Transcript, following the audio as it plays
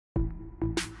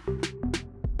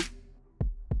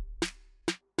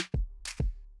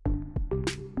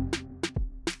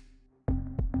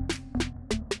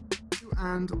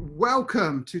and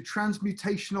welcome to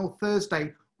Transmutational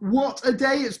Thursday. What a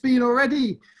day it's been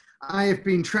already. I have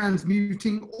been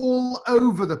transmuting all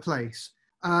over the place.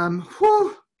 Finally,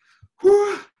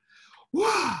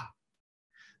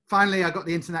 I got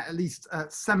the internet at least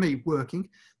semi-working.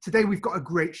 Today, we've got a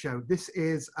great show. This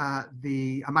is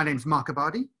my name's Mark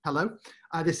Abadi. Hello.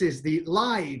 This is the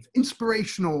live,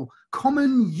 inspirational,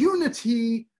 common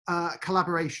unity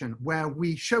collaboration where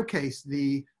we showcase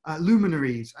the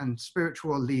luminaries and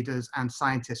spiritual leaders and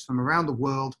scientists from around the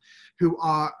world who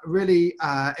are really,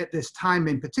 at this time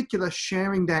in particular,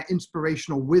 sharing their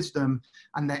inspirational wisdom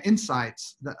and their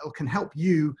insights that can help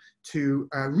you to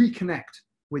reconnect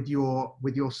with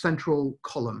your central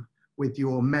column, with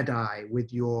your Medai,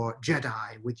 with your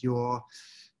Jedi, with your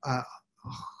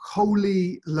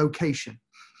holy location.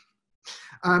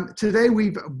 Today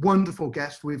we've a wonderful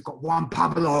guest. We've got Juan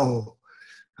Pablo,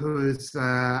 who is,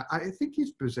 I think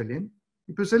he's Brazilian.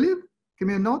 You Brazilian? Give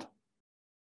me a nod.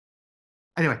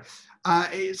 Anyway,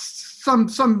 it's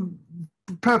some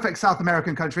perfect South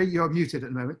American country. You're muted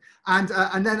at the moment. And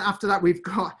then after that, we've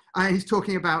got, he's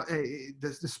talking about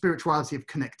the spirituality of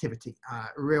connectivity, a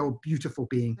real beautiful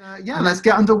being. Let's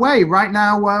get underway. Right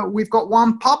now, we've got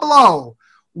Juan Pablo.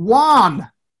 Juan,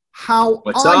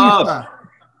 What's are up? you, sir?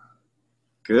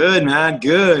 Good, man.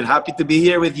 Good. Happy to be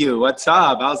here with you. What's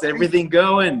up? How's everything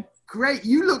going? Great.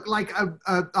 You look like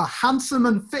a handsome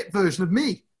and fit version of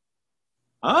me.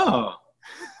 Oh,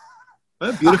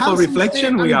 what a beautiful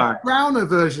reflection we are. Browner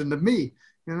version of me,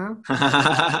 you know?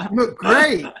 You look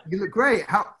great. You look great.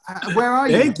 Where are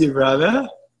you? Thank you, brother.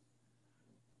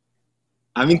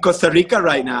 I'm in Costa Rica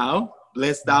right now,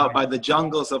 blessed out by the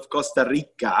jungles of Costa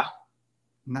Rica.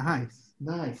 Nice,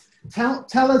 nice.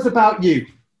 Tell us about you.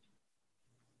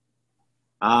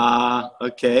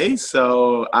 Okay,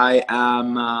 so I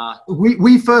am...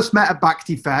 we first met at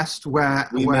Bhakti Fest,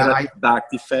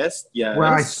 Bhakti Fest, yes. Where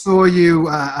I saw you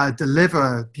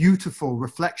deliver beautiful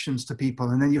reflections to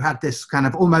people, and then you had this kind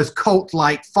of almost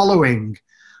cult-like following,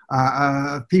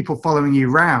 people following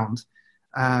you around.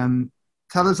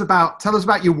 Tell us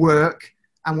about your work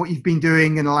and what you've been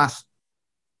doing in the last...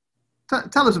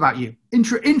 Tell us about you.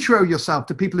 Intro yourself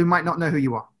to people who might not know who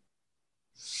you are.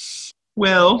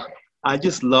 Well, I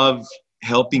just love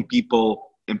helping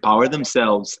people empower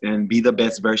themselves and be the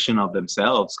best version of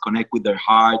themselves, connect with their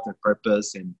heart, their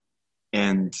purpose,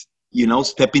 and you know,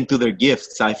 step into their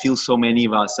gifts. I feel so many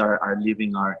of us are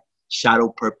living our shadow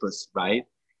purpose, right?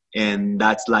 And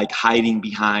that's like hiding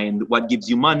behind what gives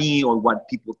you money or what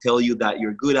people tell you that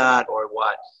you're good at or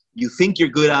what you think you're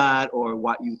good at or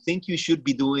what you think you should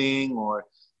be doing or,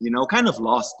 you know, kind of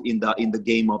lost in the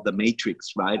game of the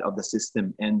matrix, right, of the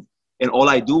system. And all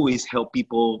I do is help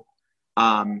people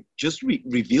just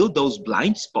reveal those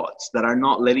blind spots that are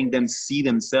not letting them see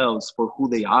themselves for who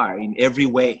they are in every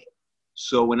way.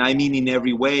 So when I mean in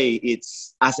every way,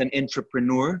 it's as an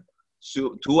entrepreneur.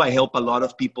 So too, I help a lot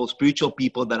of people, spiritual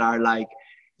people that are like,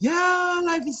 yeah,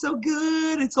 life is so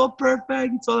good. It's all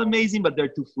perfect. It's all amazing, but they're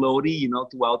too floaty, you know,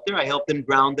 too out there. I help them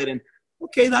grounded and,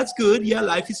 okay, that's good. Yeah,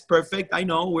 life is perfect. I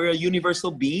know we're a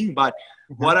universal being, but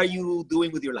what are you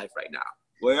doing with your life right now?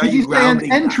 Where are you grounding?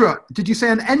 Did you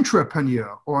say an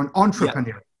entrepreneur or an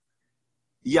entrepreneur?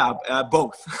 Yeah,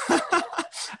 both.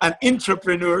 An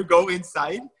entrepreneur, go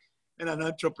inside, and an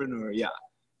entrepreneur, yeah.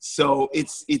 So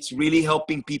it's really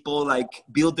helping people like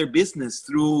build their business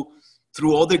through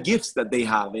all the gifts that they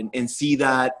have and see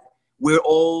that we're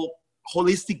all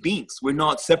holistic beings. We're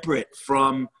not separate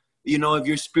from, you know, if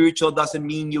you're spiritual doesn't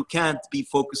mean you can't be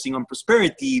focusing on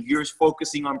prosperity. If you're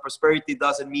focusing on prosperity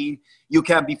doesn't mean you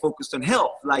can't be focused on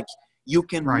health. Like you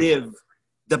can live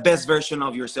the best version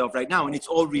of yourself right now, and it's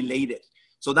all related.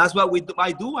 So that's what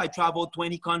I do. I travel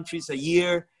 20 countries a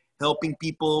year, helping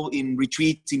people in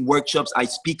retreats, in workshops. I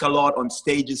speak a lot on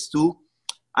stages too.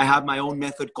 I have my own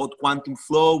method called Quantum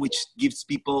Flow, which gives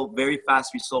people very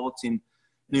fast results in,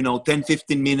 you know, 10,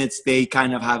 15 minutes. They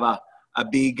kind of have a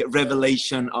big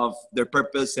revelation of their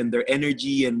purpose and their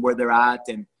energy and where they're at.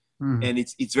 And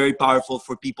it's very powerful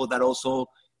for people that also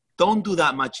don't do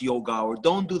that much yoga or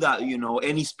don't do that, you know,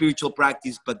 any spiritual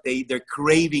practice, but they're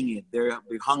craving it. They're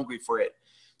hungry for it.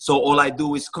 So all I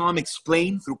do is come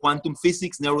explain through quantum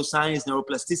physics, neuroscience,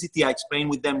 neuroplasticity. I explain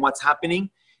with them what's happening.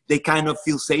 They kind of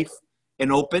feel safe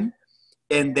and open.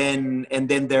 And then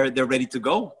they're ready to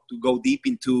go deep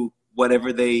into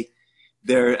whatever they're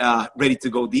ready to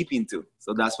go deep into.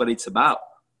 So that's what it's about.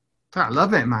 I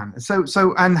love it, man.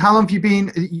 So, and how long have you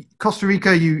been Costa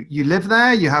Rica? You live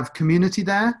there? You have community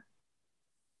there?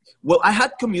 Well, I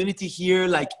had community here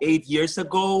like 8 years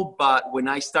ago, but when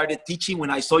I started teaching, when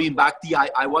I saw you in Bhakti,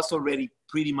 I was already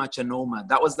pretty much a nomad.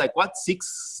 That was like, what,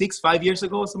 5 years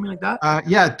ago or something like that?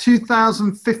 Yeah,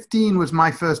 2015 was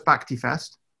my first Bhakti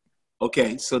Fest.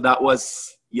 Okay, so that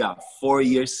was, 4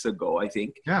 years ago, I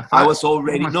think. Yeah, I was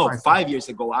already, 5 years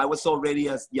ago. I was already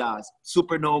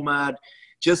super nomad,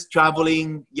 just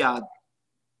traveling. Yeah,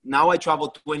 now I travel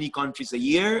 20 countries a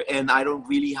year and I don't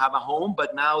really have a home.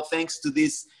 But now, thanks to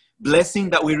this blessing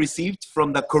that we received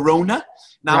from the Corona,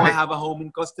 now I have a home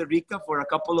in Costa Rica for a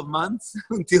couple of months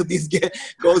until this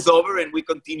goes over, and we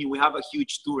continue. We have a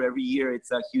huge tour every year.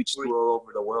 It's a huge tour all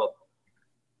over the world.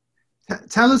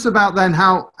 Tell us about then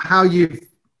how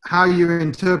you're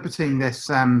interpreting this,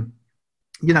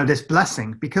 this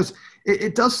blessing, because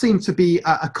it does seem to be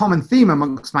a common theme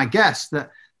amongst my guests that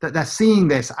they're seeing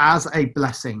this as a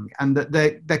blessing, and that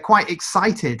they're quite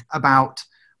excited about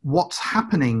what's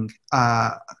happening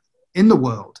in the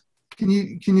world. Can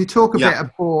you talk a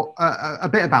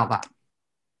bit about that?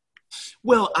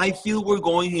 Well, I feel we're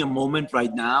going in a moment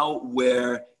right now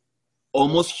where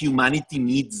almost humanity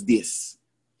needs this.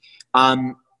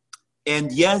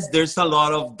 And yes, there's a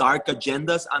lot of dark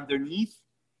agendas underneath,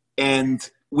 and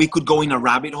we could go in a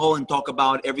rabbit hole and talk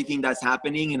about everything that's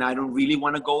happening. And I don't really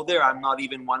want to go there. I'm not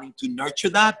even wanting to nurture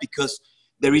that, because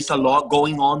there is a lot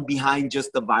going on behind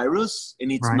just the virus,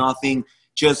 and it's nothing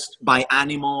just by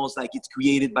animals. Like, it's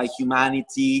created by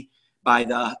humanity, by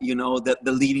the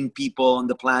leading people on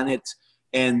the planet.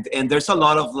 And there's a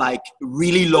lot of like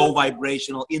really low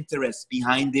vibrational interest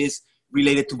behind this,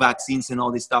 related to vaccines and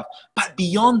all this stuff. But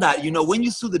beyond that, when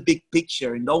you see the big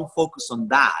picture and don't focus on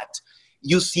that,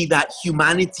 you see that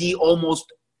humanity almost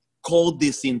called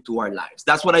this into our lives.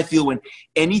 That's what I feel when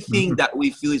anything that we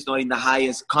feel is not in the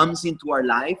highest comes into our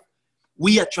life,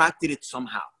 we attracted it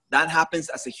somehow. That happens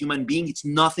as a human being. It's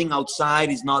nothing outside.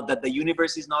 It's not that the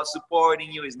universe is not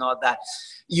supporting you. It's not that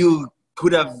you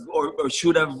could have or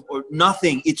should have or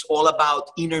nothing. It's all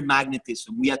about inner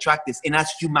magnetism. We attract this. And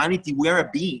as humanity, we are a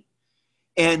being.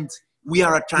 And we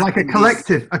are attracting like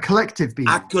a collective being.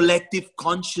 A collective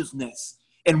consciousness.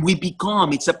 And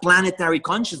it's a planetary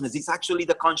consciousness. It's actually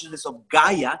the consciousness of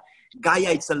Gaia.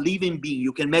 Gaia, it's a living being.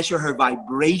 You can measure her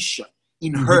vibration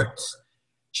in hertz.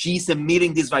 She's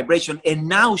emitting this vibration. And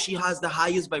now she has the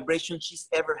highest vibration she's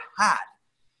ever had.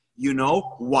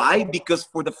 Why? Because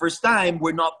for the first time,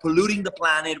 we're not polluting the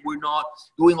planet. We're not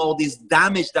doing all this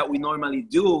damage that we normally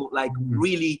do, like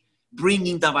really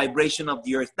bringing the vibration of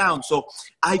the earth down. So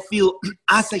I feel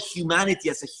as a humanity,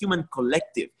 as a human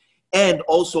collective, and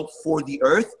also for the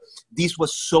earth, this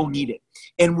was so needed.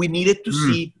 And we needed to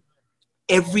see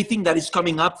everything that is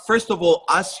coming up. First of all,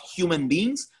 us human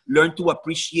beings learn to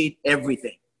appreciate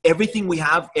everything. Everything we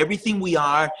have, everything we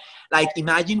are. Like,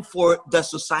 imagine for the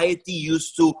society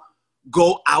used to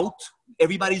go out.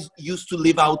 Everybody's used to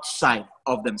live outside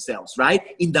of themselves, right?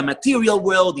 In the material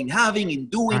world, in having, in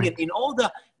doing, and in all the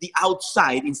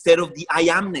outside, instead of the I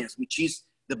amness, which is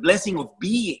the blessing of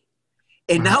being.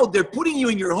 And now they're putting you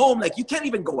in your home, like you can't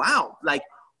even go out. Like,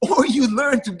 or you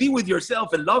learn to be with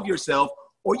yourself and love yourself,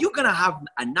 or you're going to have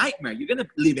a nightmare. You're going to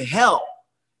live hell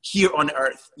here on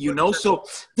earth, So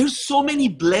there's so many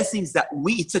blessings that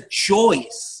it's a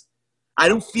choice. I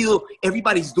don't feel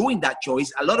everybody's doing that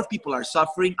choice. A lot of people are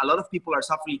suffering. A lot of people are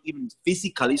suffering even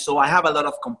physically. So I have a lot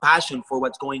of compassion for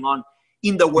what's going on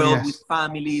in the world with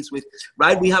families,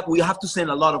 right? We have to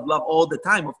send a lot of love all the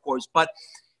time, of course, but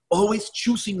always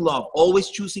choosing love, always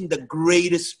choosing the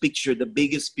greatest picture, the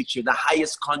biggest picture, the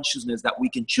highest consciousness that we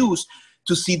can choose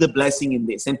to see the blessing in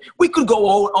this. And we could go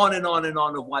on and on and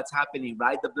on of what's happening,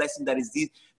 right? The blessing that is this.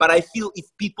 But I feel if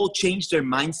people change their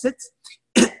mindsets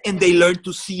and they learn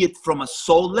to see it from a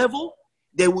soul level,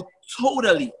 they would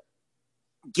totally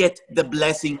get the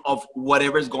blessing of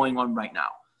whatever's going on right now.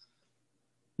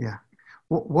 Yeah.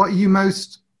 What are you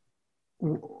most...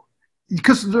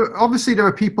 Because obviously there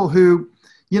are people who,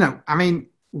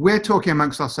 we're talking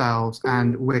amongst ourselves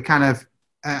and we're kind of,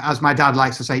 as my dad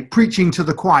likes to say, preaching to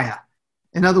the choir.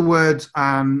 In other words,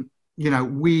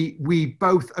 we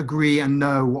both agree and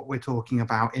know what we're talking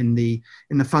about in the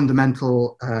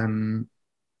fundamental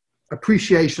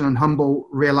appreciation and humble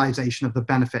realization of the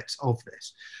benefits of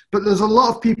this. But there's a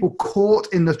lot of people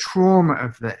caught in the trauma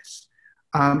of this.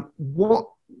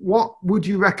 What would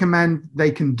you recommend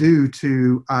they can do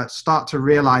to start to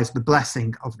realize the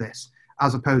blessing of this,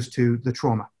 as opposed to the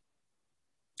trauma?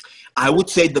 I would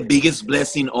say the biggest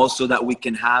blessing also that we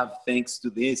can have thanks to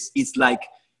this is like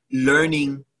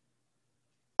learning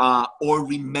or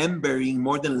remembering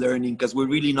more than learning, because we're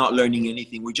really not learning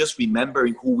anything. We're just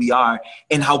remembering who we are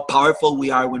and how powerful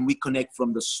we are when we connect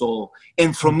from the soul.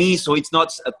 And for me, so it's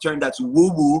not a term that's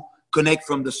woo-woo, connect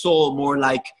from the soul, more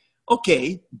like,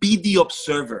 okay, be the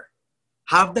observer.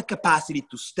 Have the capacity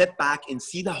to step back and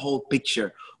see the whole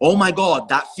picture. Oh my God,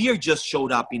 that fear just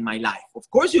showed up in my life. Of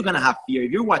course you're going to have fear.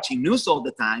 If you're watching news all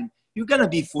the time, you're going to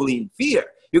be fully in fear.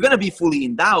 You're going to be fully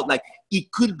in doubt. Like,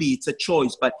 it could be, it's a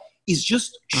choice, but it's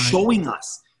just showing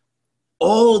us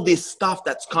all this stuff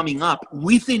that's coming up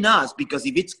within us, because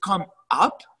if it's come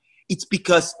up, it's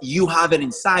because you have it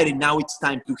inside, and now it's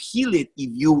time to heal it if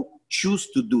you choose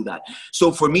to do that.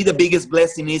 So for me, the biggest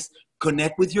blessing is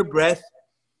connect with your breath,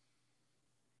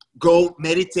 go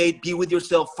meditate, be with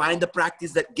yourself, find the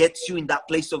practice that gets you in that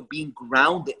place of being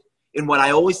grounded. And what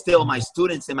I always tell my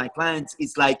students and my clients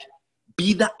is like,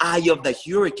 be the eye of the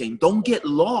hurricane. Don't get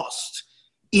lost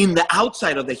in the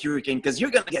outside of the hurricane, because you're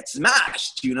going to get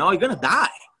smashed, you know, you're going to die.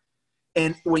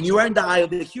 And when you are in the eye of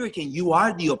the hurricane, you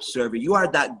are the observer. You are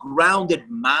that grounded,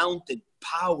 mounted,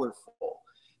 powerful,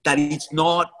 that it's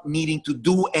not needing to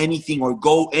do anything or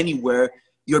go anywhere.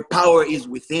 Your power is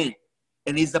within,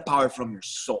 and it's the power from your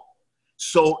soul.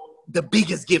 So the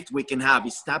biggest gift we can have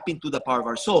is tap into the power of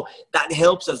our soul. That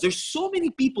helps us. There's so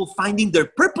many people finding their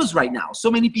purpose right now. So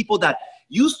many people that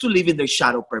used to live in their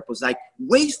shadow purpose, like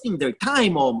wasting their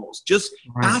time almost, just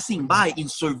passing by in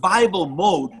survival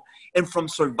mode. And from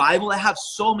survival, I have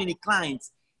so many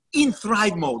clients in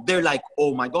thrive mode. They're like,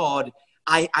 oh my God,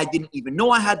 I didn't even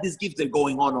know I had this gift. They're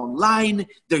going on online.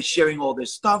 They're sharing all their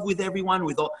stuff with everyone.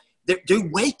 They're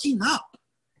waking up.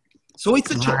 So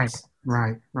it's a choice.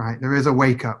 Right. There is a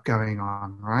wake up going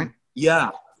on, right? Yeah.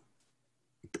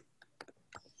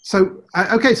 So,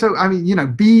 okay. So, I mean, you know,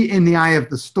 be in the eye of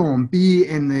the storm, be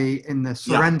in the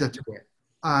surrender to it.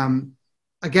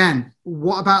 Again,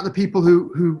 what about the people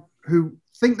who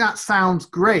think that sounds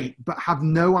great, but have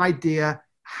no idea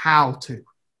how to?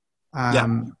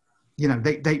 You know,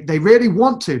 they really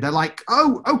want to. They're like,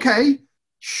 oh, okay,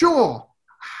 sure.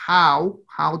 How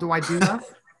do I do that?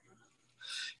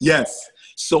 Yes.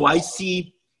 So I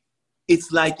see,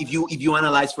 it's like if you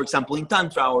analyze, for example, in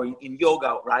Tantra or in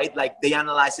yoga, right? Like they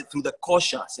analyze it through the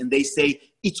koshas, and they say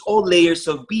it's all layers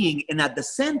of being. And at the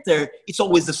center, it's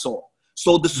always the soul.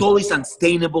 So the soul is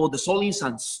unstainable. The soul is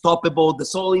unstoppable. The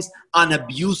soul is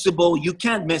unabusable. You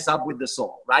can't mess up with the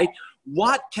soul, right?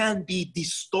 What can be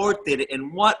distorted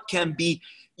and what can be,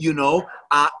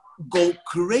 go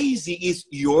crazy is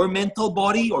your mental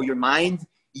body or your mind,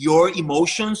 your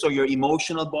emotions or your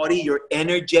emotional body, your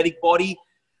energetic body,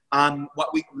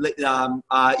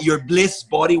 your bliss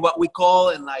body, what we call,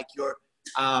 and like your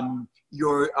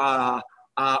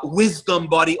wisdom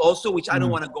body also, which I don't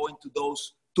want to go into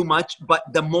those too much, but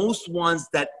the most ones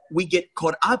that we get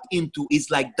caught up into is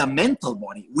like the mental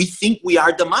body. We think we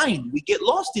are the mind. We get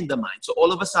lost in the mind. So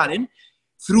all of a sudden,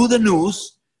 through the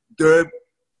news, they're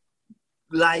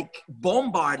like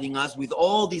bombarding us with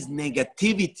all this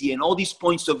negativity and all these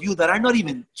points of view that are not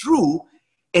even true.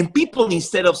 And people,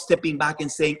 instead of stepping back and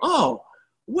saying, oh,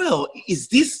 well,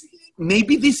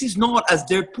 maybe this is not as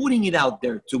they're putting it out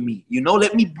there to me.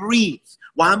 Let me breathe.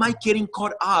 Why am I getting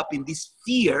caught up in this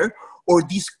fear or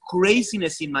this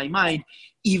craziness in my mind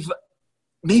if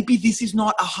maybe this is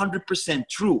not 100%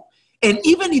 true? And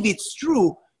even if it's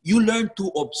true, you learn to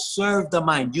observe the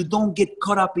mind. You don't get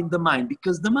caught up in the mind,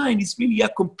 because the mind is really a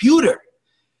computer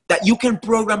that you can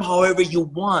program however you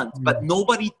want. But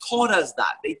nobody taught us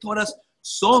that. They taught us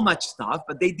so much stuff,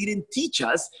 but they didn't teach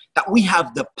us that we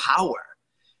have the power,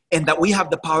 and that we have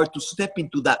the power to step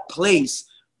into that place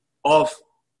of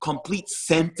complete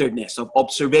centeredness, of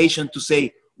observation, to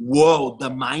say, whoa,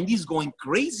 the mind is going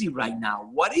crazy right now.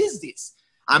 What is this?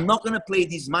 I'm not going to play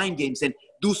these mind games and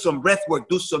do some breath work,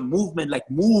 do some movement, like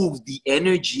move the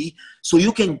energy so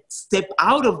you can step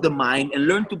out of the mind and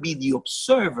learn to be the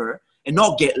observer and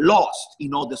not get lost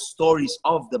in all the stories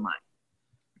of the mind.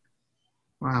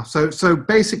 Wow. So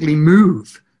basically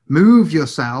move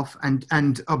yourself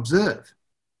and observe.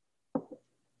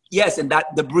 Yes. And that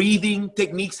the breathing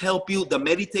techniques help you. The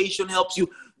meditation helps you.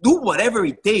 Do whatever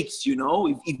it takes,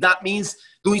 if that means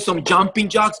doing some jumping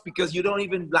jacks because you don't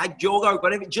even like yoga or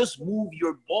whatever, just move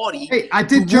your body. Hey, I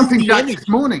did jumping jacks this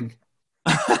morning.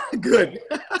 Good.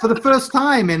 For the first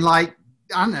time in I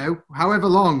don't know, however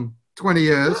long, 20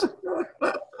 years.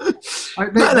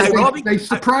 They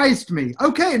surprised me.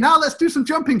 Okay, now let's do some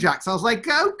jumping jacks. I was like,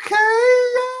 okay.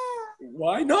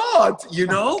 Why not?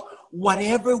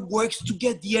 Whatever works to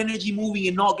get the energy moving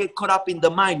and not get caught up in the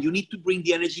mind. You need to bring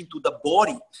the energy into the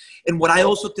body. And what I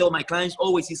also tell my clients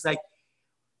always is like,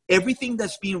 everything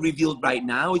that's being revealed right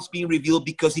now, it's being revealed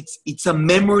because it's a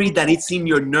memory that it's in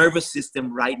your nervous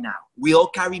system right now. We all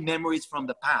carry memories from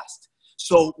the past.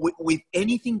 So with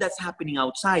anything that's happening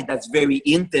outside that's very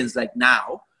intense like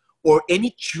now, or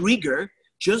any trigger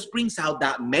just brings out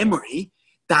that memory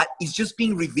that is just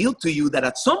being revealed to you, that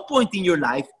at some point in your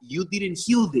life, you didn't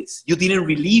heal this. You didn't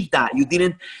relieve that. You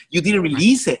didn't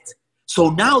release it. So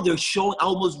now they're showing,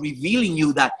 almost revealing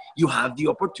you that you have the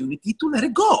opportunity to let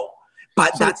it go.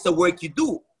 But that's the work you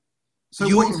do. So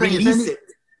you release it.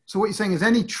 So what you're saying is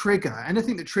any trigger,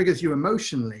 anything that triggers you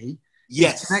emotionally,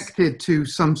 yes, is connected to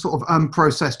some sort of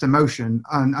unprocessed emotion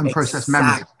and unprocessed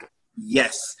memory.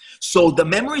 Yes. So the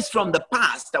memories from the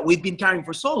past that we've been carrying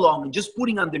for so long and just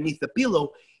putting underneath the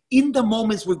pillow, in the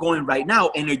moments we're going right now,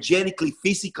 energetically,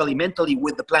 physically, mentally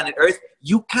with the planet Earth,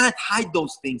 you can't hide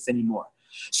those things anymore.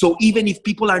 So even if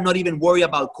people are not even worried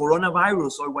about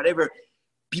coronavirus or whatever,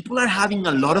 people are having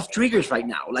a lot of triggers right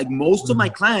now. Like most of my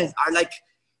clients are like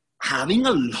having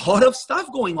a lot of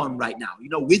stuff going on right now, you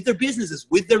know, with their businesses,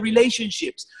 with their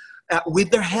relationships,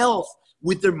 with their health,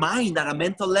 with their mind at a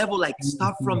mental level, like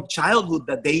stuff from childhood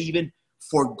that they even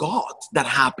forgot that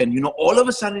happened. You know, all of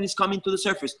a sudden it's coming to the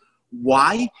surface.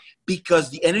 Why?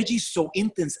 Because the energy is so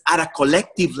intense at a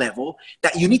collective level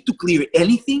that you need to clear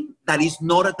anything that is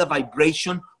not at the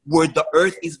vibration where the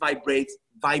earth is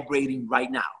vibrating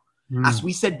right now. As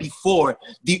we said before,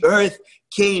 the earth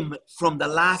came from the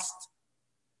last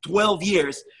 12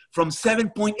 years from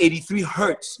 7.83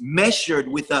 hertz measured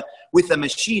with a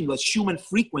machine with human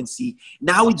frequency.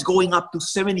 Now it's going up to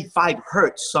 75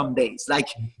 hertz some days. Like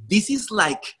this is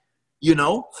like, you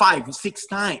know, 5 or 6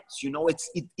 times, you know,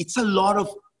 it's a lot of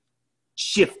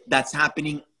shift that's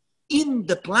happening in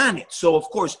the planet. So of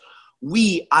course,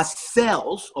 we as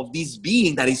cells of this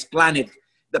being that is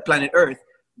the planet Earth,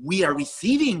 we are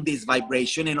receiving this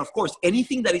vibration. And of course,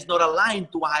 anything that is not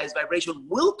aligned to a highest vibration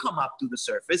will come up to the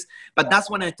surface. But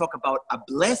that's when I talk about a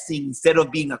blessing instead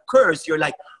of being a curse. You're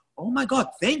like, oh my God,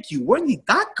 thank you. Where did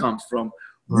that come from?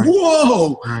 Right.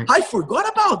 Whoa, right. I forgot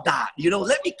about that. You know,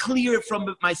 let me clear it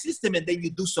from my system. And then you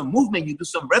do some movement, you do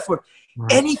some breathwork,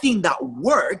 right. Anything that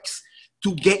works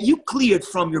to get you cleared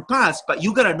from your past, but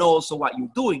you gotta know also what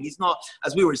you're doing. It's not,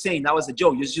 as we were saying, that was a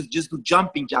joke. You just do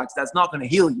jumping jacks. That's not gonna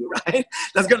heal you, right?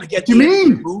 That's gonna get you. You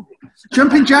mean moving.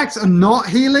 Jumping jacks are not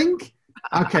healing?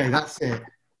 Okay, that's it.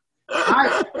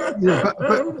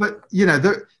 But you know,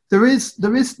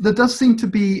 there does seem to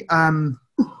be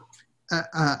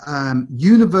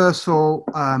universal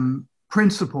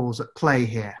principles at play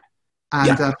here,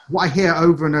 and what I hear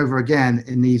over and over again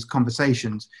in these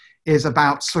conversations is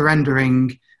about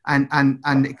surrendering and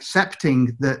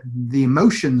accepting the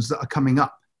emotions that are coming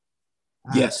up.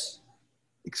 Yes.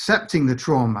 Accepting the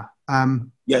trauma.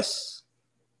 Yes.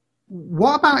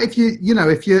 What about if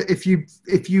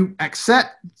you accept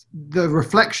the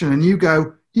reflection and you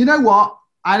go, you know what?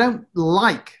 I don't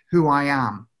like who I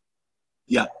am.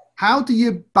 Yeah. How do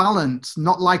you balance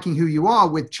not liking who you are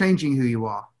with changing who you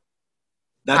are?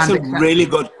 That's a really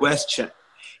good question.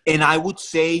 And I would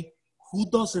say, who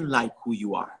doesn't like who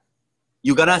you are?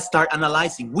 You gotta start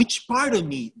analyzing which part of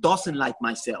me doesn't like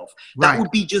myself. That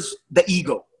would be just the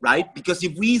ego, right? Because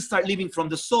if we start living from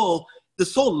the soul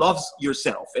loves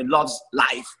yourself and loves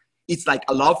life. It's like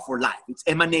a love for life. It's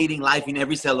emanating life in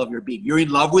every cell of your being. You're in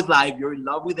love with life. You're in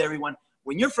love with everyone.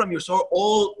 When you're from your soul,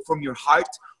 all from your heart,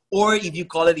 or if you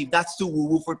call it, if that's too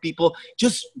woo-woo for people,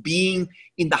 just being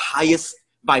in the highest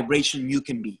vibration you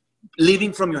can be.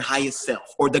 Living from your highest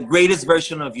self or the greatest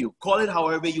version of you, call it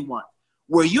however you want.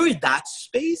 Where you're in that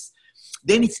space,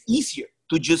 then it's easier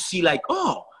to just see like,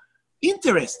 oh,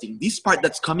 interesting, this part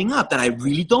that's coming up that I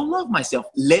really don't love myself.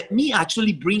 Let me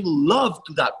actually bring love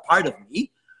to that part of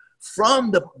me from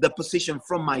the position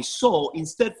from my soul,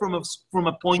 instead from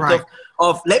a point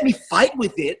of let me fight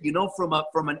with it, you know, from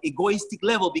an egoistic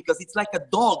level, because it's like a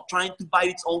dog trying to bite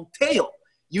its own tail.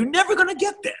 You're never gonna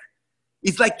get there.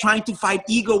 It's like trying to fight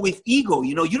ego with ego.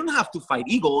 You know, you don't have to fight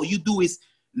ego. All you do is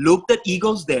look that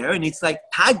ego's there, and it's like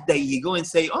tag the ego and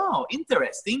say, oh,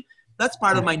 interesting. That's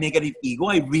part of my negative ego.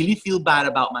 I really feel bad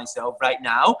about myself right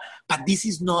now, but this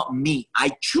is not me. I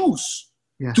choose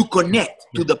to connect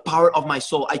to the power of my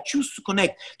soul. I choose to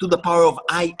connect to the power of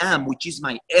I am, which is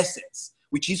my essence,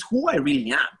 which is who I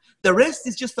really am. The rest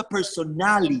is just a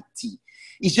personality.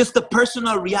 It's just a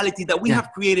personal reality that we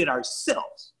have created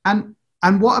ourselves. And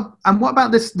what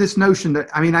about this notion that,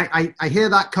 I mean, I hear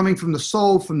that coming from the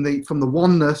soul, from the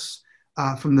oneness,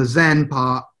 from the Zen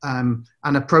part, and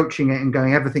approaching it and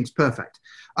going, everything's perfect.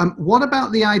 What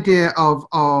about the idea of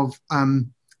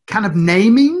kind of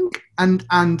naming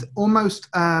and almost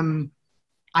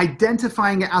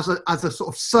identifying it as a sort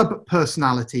of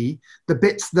sub-personality, the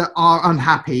bits that are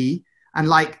unhappy, and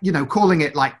like, you know, calling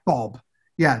it like Bob.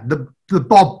 Yeah, the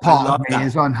Bob part of me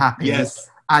is unhappy. Yes.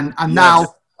 And Yes.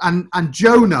 now, and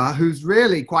Jonah, who's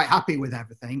really quite happy with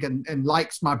everything and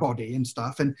likes my body and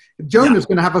stuff. And Jonah's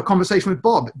going to have a conversation with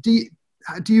Bob. Do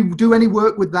you do any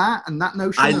work with that and that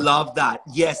notion? I love that.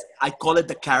 Yes, I call it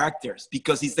the characters,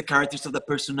 because it's the characters of the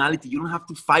personality. You don't have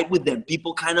to fight with them.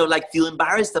 People kind of like feel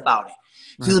embarrassed about it.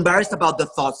 Right. Feel embarrassed about the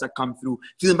thoughts that come through.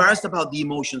 Feel embarrassed about the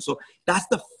emotions. So that's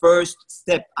the first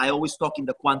step. I always talk in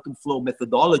the quantum flow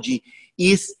methodology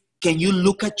is, can you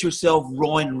look at yourself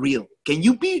raw and real? Can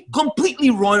you be completely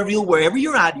raw and real wherever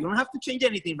you're at? You don't have to change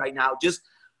anything right now. Just,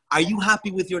 are you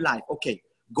happy with your life? Okay,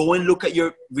 go and look at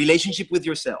your relationship with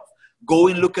yourself. Go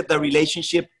and look at the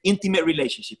relationship, intimate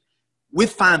relationship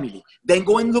with family. Then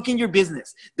go and look in your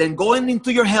business. Then go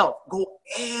into your health. Go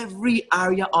every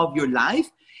area of your life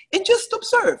and just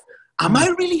observe. Am I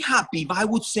really happy? If I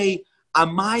would say,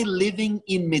 am I living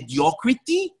in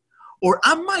mediocrity? Or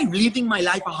am I living my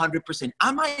life 100%?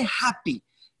 Am I happy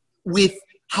with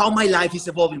how my life is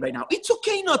evolving right now? It's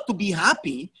okay not to be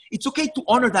happy. It's okay to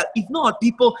honor that. If not,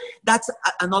 people, that's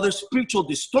another spiritual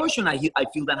distortion I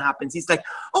feel that happens. It's like,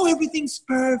 oh, everything's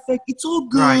perfect. It's all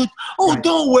good. Right. Oh, right.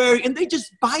 Don't worry. And they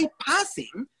just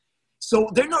bypassing. So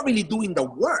they're not really doing the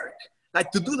work. Like,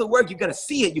 to do the work, you got to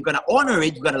see it. You got to honor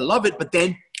it. You got to love it. But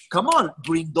then, come on,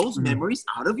 bring those memories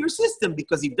out of your system,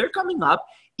 because if they're coming up,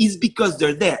 it's because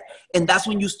they're there. And that's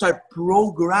when you start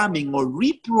programming or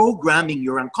reprogramming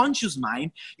your unconscious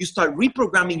mind. You start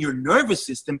reprogramming your nervous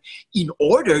system in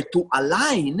order to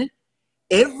align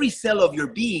every cell of your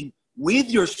being with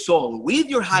your soul, with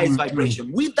your highest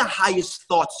vibration, with the highest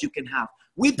thoughts you can have,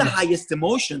 with the highest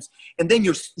emotions. And then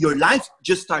your life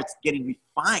just starts getting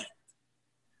refined.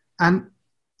 And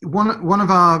one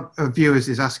of our viewers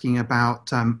is asking about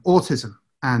autism,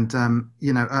 and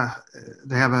you know,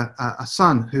 they have a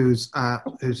son who's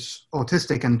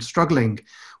autistic and struggling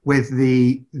with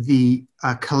the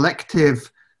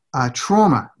collective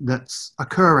trauma that's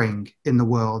occurring in the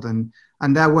world, and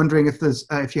they're wondering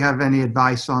if you have any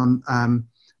advice on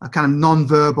a kind of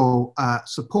non-verbal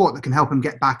support that can help him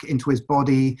get back into his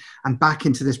body and back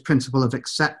into this principle of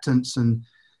acceptance. And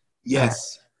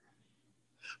yes.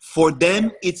 For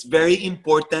them, it's very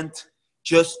important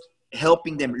just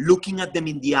helping them, looking at them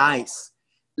in the eyes,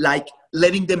 like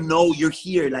letting them know you're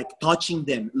here, like touching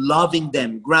them, loving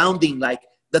them, grounding, like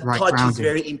the touch is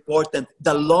very important,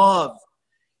 the love,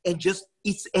 and just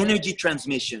it's energy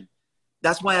transmission.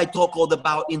 That's why I talk all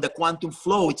about in the quantum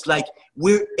flow. It's like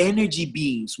we're energy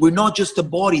beings. We're not just a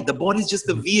body. The body is just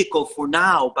a vehicle for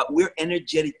now, but we're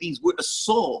energetic beings. We're a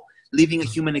soul living a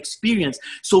human experience.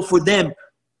 So for them,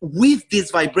 with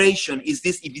this vibration, if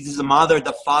this is a mother,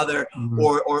 the father,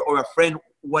 or a friend,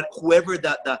 whoever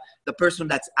the person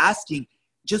that's asking,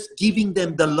 just giving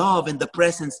them the love and the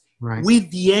presence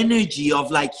with the energy of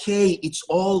like, hey, it's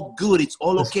all good, it's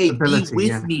all okay, be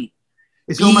with me,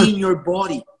 it's be almost in your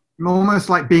body. Almost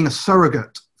like being a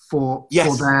surrogate for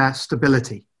their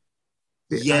stability.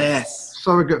 Yes.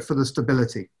 Surrogate for the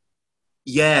stability.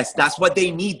 Yes, that's what they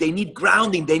need. They need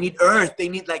grounding, they need earth, they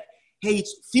need like, hey,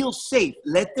 feel safe.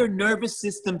 Let their nervous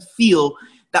system feel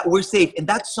that we're safe. And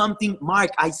that's something, Mark,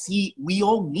 I see we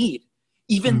all need.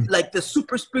 Even like the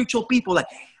super spiritual people, like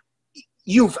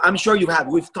I'm sure we've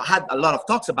had a lot of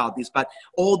talks about this, but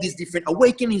all these different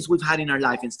awakenings we've had in our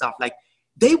life and stuff, like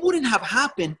they wouldn't have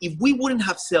happened if we wouldn't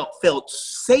have felt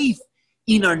safe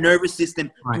in our nervous system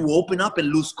to open up and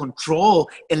lose control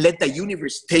and let the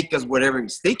universe take us wherever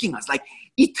it's taking us. Like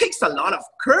it takes a lot of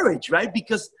courage, right?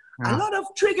 Because a lot of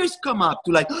triggers come up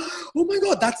to like, oh my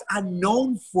God, that's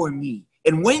unknown for me.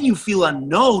 And when you feel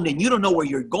unknown and you don't know where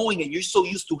you're going and you're so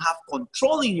used to have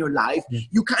control in your life,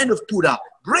 you kind of put a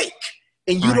break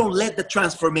and you don't let the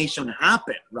transformation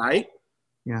happen, right?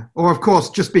 Yeah. Or of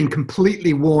course, just being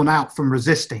completely worn out from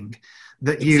resisting,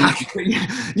 that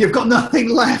you've got nothing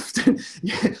left.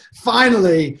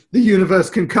 Finally, the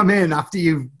universe can come in after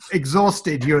you've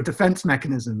exhausted your defense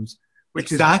mechanisms.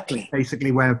 Which is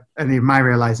basically where any of my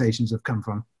realizations have come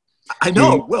from. I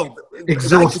know. Well,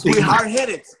 exhausting. We're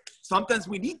hard-headed. Sometimes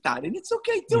we need that, and it's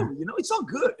okay too. You know, it's all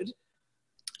good.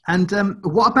 And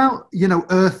what about, you know,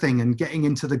 earthing and getting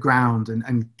into the ground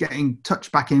and getting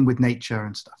touched back in with nature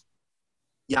and stuff?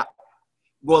 Yeah.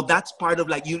 Well, that's part of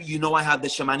like, you know, I have the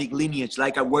shamanic lineage.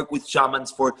 Like I work with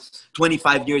shamans for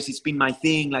 25 years. It's been my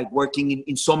thing, like working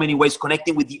in so many ways,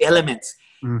 connecting with the elements.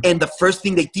 And the first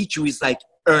thing they teach you is like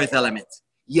earth elements.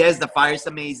 Yes, the fire is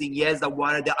amazing. Yes, the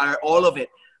water, the air, all of it.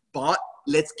 But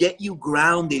let's get you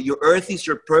grounded. Your earth is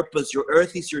your purpose. Your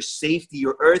earth is your safety.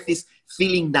 Your earth is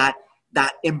feeling that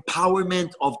that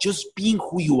empowerment of just being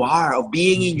who you are, of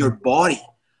being in your body,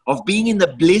 of being in the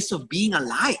bliss of being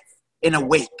alive and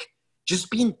awake, just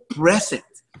being present.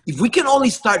 If we can only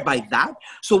start by that.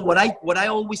 So what I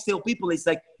always tell people is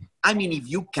like, I mean, if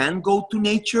you can go to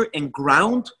nature and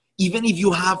ground, even if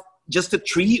you have just a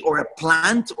tree or a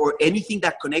plant or anything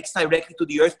that connects directly to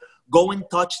the earth, go and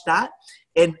touch that.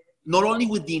 And not only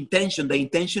with the intention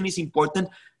is important,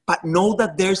 but know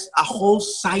that there's a whole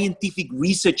scientific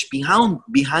research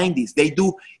behind this. They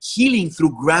do healing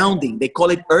through grounding. They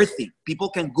call it earthing. People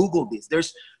can Google this.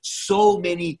 There's so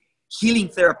many healing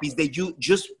therapies. They do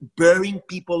just burying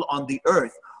people on the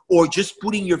earth or just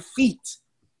putting your feet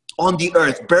on the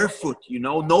earth, barefoot,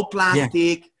 no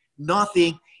plastic,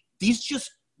 nothing. This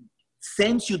just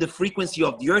sends you the frequency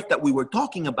of the earth that we were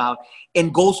talking about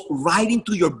and goes right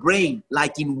into your brain.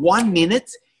 Like in 1 minute,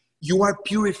 you are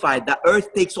purified. The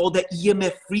earth takes all the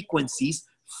EMF frequencies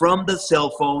from the cell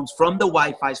phones, from the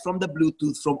Wi-Fi's, from the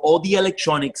Bluetooth, from all the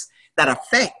electronics that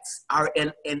affects our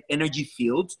energy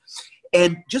fields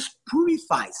and just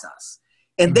purifies us.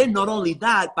 And then not only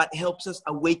that, but helps us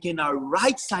awaken our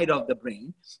right side of the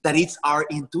brain, that it's our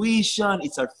intuition,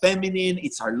 it's our feminine,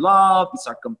 it's our love, it's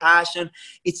our compassion,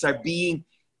 it's our being,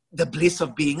 the bliss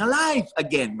of being alive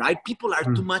again, right? People are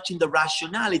too much in the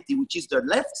rationality, which is the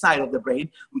left side of the brain,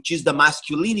 which is the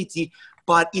masculinity,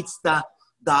 but it's the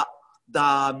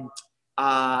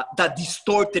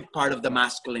distorted part of the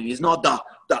masculine. It's not the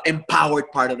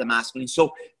empowered part of the masculine.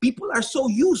 So people are so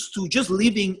used to just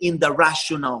living in the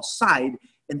rational side,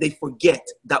 and they forget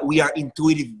that we are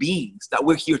intuitive beings, that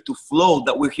we're here to flow,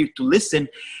 that we're here to listen.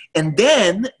 And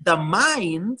then the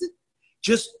mind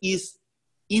just is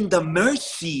in the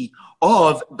mercy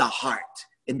of the heart.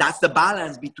 And that's the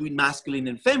balance between masculine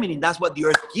and feminine. That's what the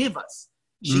earth gives us.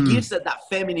 She gives us that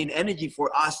feminine energy for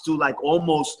us to like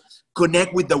almost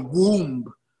connect with the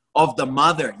womb of the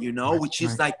mother, which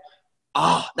is like,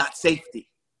 that safety.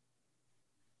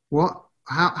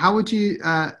 How would you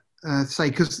say,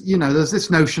 because, there's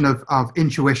this notion of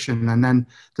intuition, and then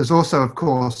there's also, of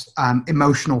course,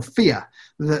 emotional fear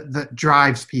that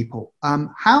drives people.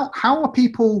 How are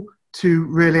people to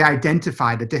really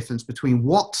identify the difference between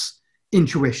what's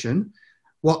intuition,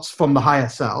 what's from the higher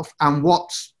self, and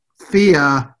what's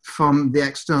fear from the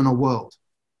external world?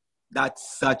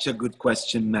 That's such a good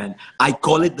question, man. I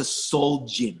call it the soul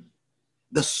gym.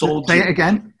 The soul Say gym. It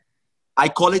again. I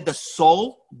call it the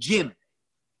soul gym.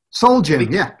 Soul gym,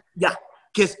 yeah. Yeah,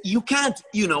 because you can't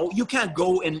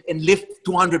go and lift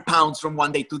 200 pounds from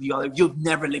one day to the other. You've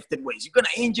never lifted weights. You're going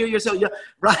to injure yourself,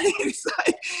 right? It's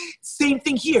like, same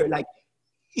thing here. Like,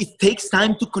 it takes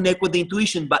time to connect with the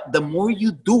intuition, but the more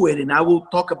you do it, and I will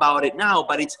talk about it now,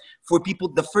 but it's for people,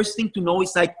 the first thing to know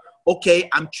is like, okay,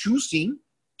 I'm choosing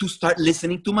to start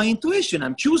listening to my intuition.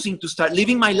 I'm choosing to start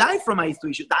living my life from my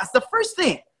intuition. That's the first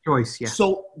thing. Choice, yeah.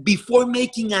 So before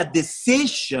making a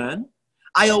decision,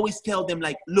 I always tell them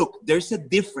like, look, there's a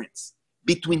difference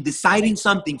between deciding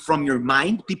something from your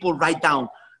mind. People write down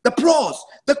the pros,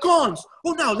 the cons.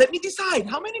 Oh, now let me decide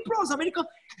how many pros, how many cons.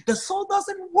 The soul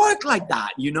doesn't work like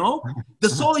that, The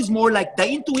soul is more like the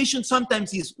intuition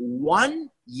sometimes is 1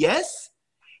 yes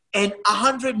and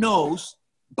 100 no's,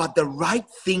 but the right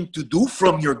thing to do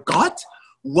from your gut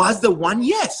was the 1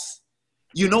 yes.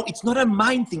 It's not a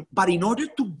mind thing, but in order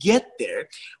to get there,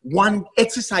 one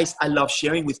exercise I love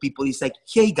sharing with people is like,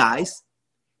 hey guys,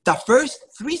 the first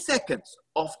 3 seconds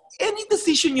of any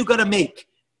decision you gotta make,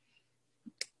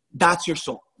 that's your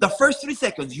soul. The first 3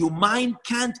 seconds, your mind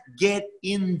can't get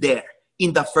in there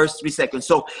in the first 3 seconds.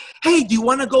 So, hey, do you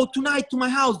want to go tonight to my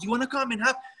house? Do you want to come and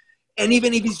have, and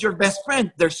even if it's your best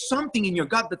friend, there's something in your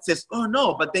gut that says, oh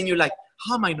no, but then you're like,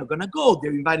 how am I not going to go?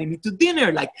 They're inviting me to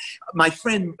dinner. Like, my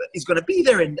friend is going to be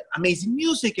there and amazing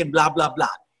music and blah, blah, blah.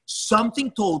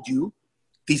 Something told you,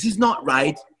 this is not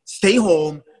right. Stay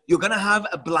home. You're going to have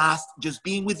a blast just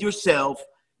being with yourself.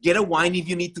 Get a wine if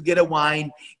you need to get a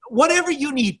wine. Whatever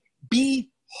you need,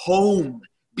 be home.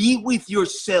 Be with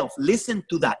yourself. Listen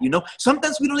to that,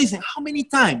 Sometimes we don't listen. How many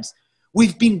times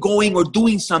we've been going or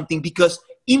doing something because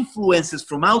influences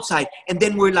from outside, and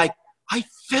then we're like, I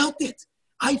felt it.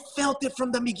 I felt it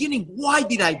from the beginning. Why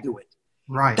did I do it?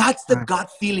 Right. That's the gut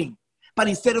feeling. But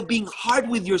instead of being hard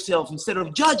with yourself, instead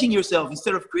of judging yourself,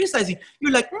 instead of criticizing,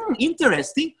 you're like,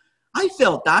 interesting. I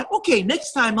felt that. Okay,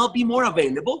 next time I'll be more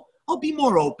available. I'll be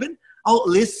more open. I'll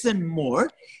listen more.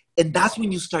 And that's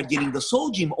when you start getting the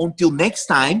soul gym. Until next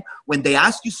time, when they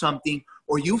ask you something,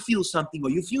 or you feel something,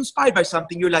 or you feel inspired by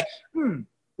something, you're like,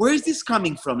 where is this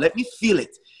coming from? Let me feel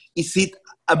it. Is it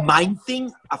a mind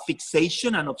thing, a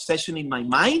fixation, an obsession in my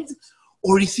mind?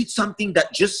 Or is it something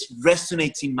that just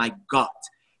resonates in my gut?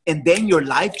 And then your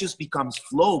life just becomes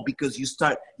flow because you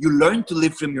learn to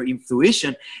live from your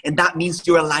intuition. And that means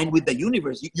you're aligned with the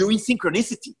universe. You're in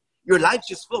synchronicity. Your life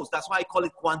just flows. That's why I call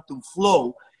it quantum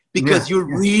flow, because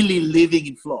you're really living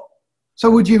in flow. So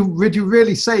would you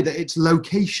really say that it's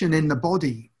location in the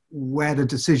body where the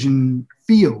decision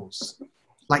feels?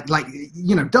 Like,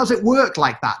 does it work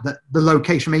like that the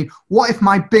location? I mean, what if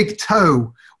my big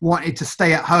toe wanted to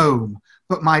stay at home,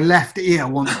 but my left ear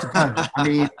wants to go? I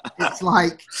mean, it's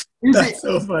like, That's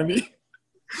so funny.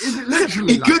 Is it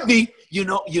literally It could be, you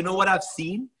know what I've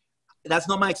seen? That's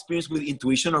not my experience with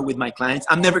intuition or with my clients.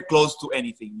 I'm never close to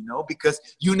anything, because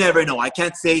you never know. I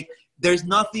can't say there's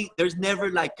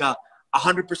never like a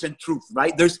 100% truth,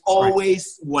 right? There's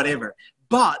always whatever.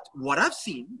 But what I've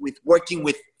seen with working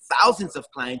with thousands of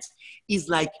clients is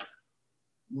like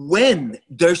when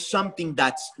there's something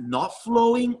that's not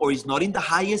flowing or is not in the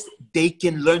highest, they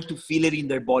can learn to feel it in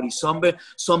their body. Some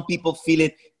people feel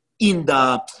it in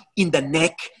the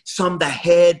neck, some the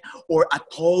head or a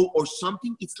toe or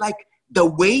something. It's like the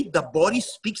way the body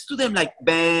speaks to them, like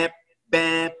bam,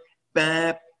 bam,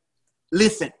 bam.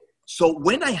 Listen. So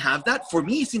when I have that, for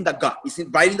me, it's in the gut. It's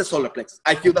right in the solar plexus.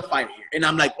 I feel the fire here. And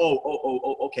I'm like,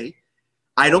 oh, okay.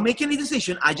 I don't make any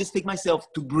decision. I just take myself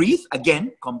to breathe.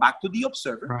 Again, come back to the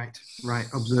observer. Right.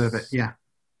 Observe it. Yeah.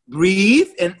 Breathe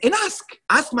and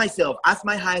ask myself, ask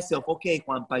my higher self, okay,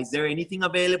 JuanPa, is there anything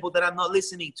available that I'm not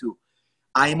listening to?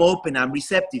 I'm open. I'm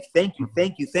receptive. Thank you.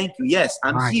 Yes,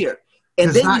 I'm here.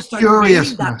 And then you start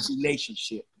creating that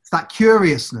relationship. It's that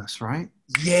curiousness, right?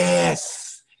 Yes.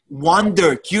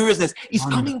 Wonder, curiousness is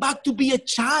coming back to be a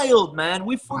child, man.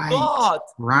 We forgot.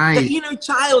 Right. The inner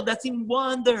child that's in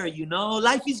wonder,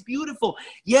 Life is beautiful.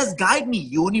 Yes, guide me,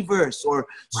 universe or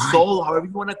soul, however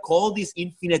you want to call this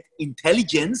infinite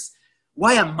intelligence.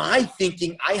 Why am I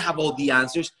thinking I have all the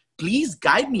answers? Please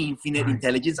guide me, infinite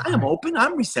intelligence. I am open.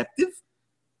 I'm receptive.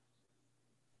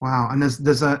 Wow. And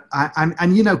there's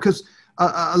because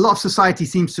a lot of society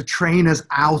seems to train us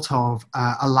out of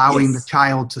allowing the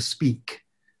child to speak.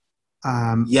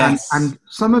 Yes. And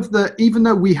some of even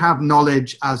though we have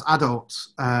knowledge as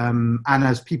adults and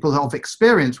as people of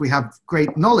experience, we have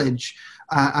great knowledge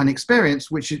and experience,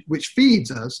 which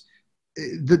feeds us.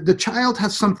 The child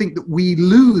has something that we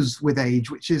lose with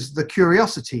age, which is the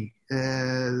curiosity,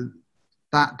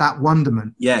 that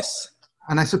wonderment. Yes.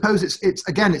 And I suppose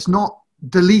it's not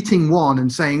deleting one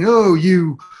and saying, oh,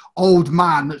 you old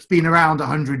man that's been around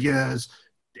 100 years,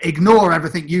 ignore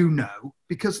everything you know,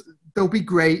 because there'll be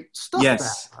great stuff there,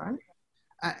 right?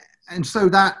 And so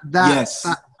that dance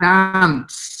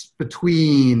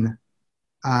between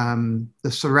the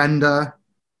surrender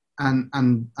and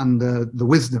the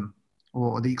wisdom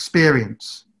or the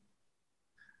experience.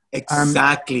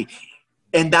 Exactly.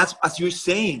 And that's, as you're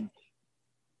saying,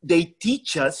 they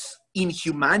teach us in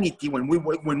humanity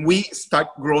when we start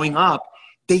growing up,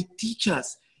 they teach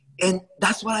us. And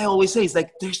that's what I always say. It's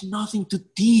like, there's nothing to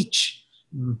teach.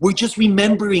 We're just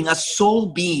remembering as soul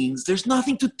beings. There's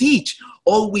nothing to teach.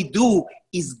 All we do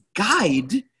is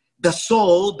guide the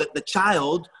soul, the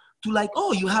child, to like,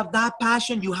 oh, you have that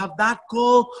passion, you have that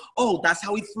call. Oh, that's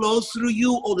how it flows through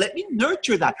you. Oh, let me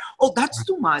nurture that. Oh, that's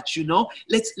too much,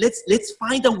 Let's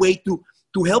find a way to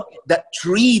help that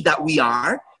tree that we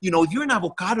are. If you're an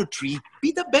avocado tree,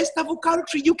 be the best avocado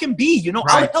tree you can be.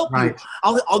 I'll help you.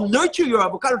 I'll nurture your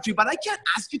avocado tree, but I can't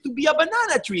ask you to be a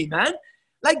banana tree, man.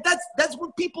 Like that's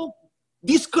when people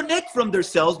disconnect from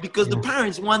themselves because the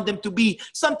parents want them to be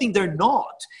something they're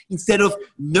not, instead of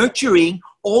nurturing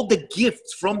all the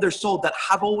gifts from their soul that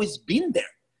have always been there.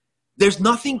 There's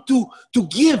nothing to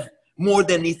give more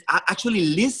than is actually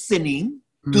listening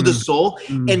to the soul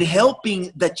and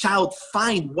helping the child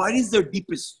find what is their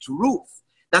deepest truth.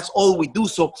 That's all we do.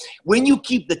 So when you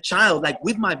keep the child, like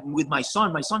with my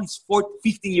son is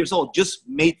 15 years old, just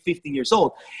made 15 years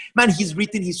old. Man, he's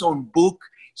written his own book.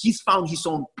 He's found his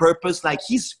own purpose. Like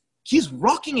he's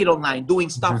rocking it online, doing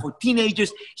stuff for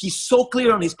teenagers. He's so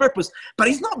clear on his purpose, but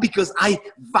it's not because I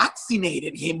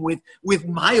vaccinated him with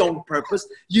my own purpose.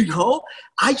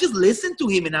 I just listen to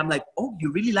him and I'm like, oh,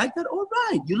 you really like that? All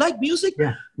right. You like music?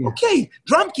 Yeah. Okay.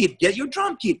 Drum kit, get your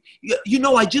drum kit.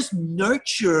 I just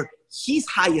nurture his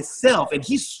highest self and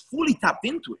he's fully tapped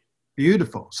into it.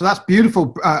 Beautiful. So that's beautiful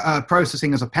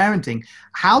processing as a parenting.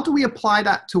 How do we apply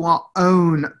that to our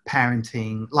own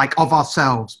parenting, like of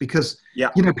ourselves? Because,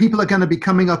 people are going to be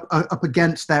coming up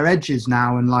against their edges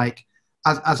now. And like,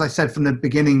 as I said from the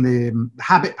beginning, the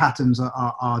habit patterns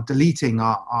are deleting,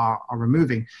 are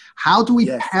removing. How do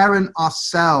we parent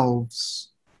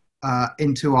ourselves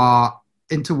into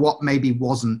what maybe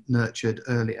wasn't nurtured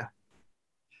earlier?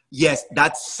 Yes,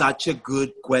 that's such a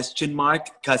good question, Mark,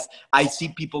 because I see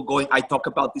people going, I talk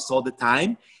about this all the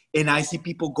time, and I see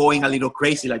people going a little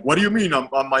crazy. Like, what do you mean I'm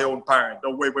my own parent?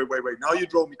 Oh, wait. Now you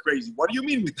drove me crazy. What do you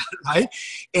mean with that, right?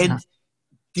 And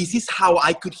this is how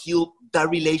I could heal the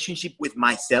relationship with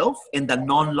myself and the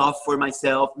non-love for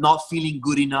myself, not feeling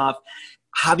good enough,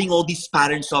 having all these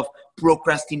patterns of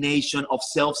procrastination, of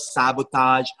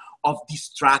self-sabotage, of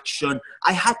distraction.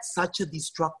 I had such a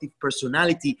destructive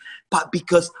personality, but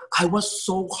because I was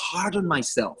so hard on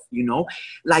myself, you know,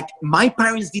 like my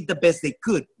parents did the best they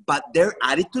could, but their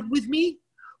attitude with me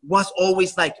was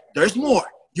always like, there's more,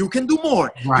 you can do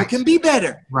more, you can be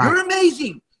better, you're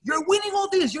amazing, you're winning all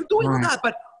this, you're doing all that,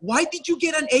 but why did you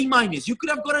get an A-? You could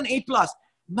have got an A+.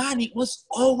 Man, it was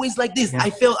always like this.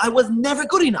 I felt I was never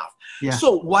good enough.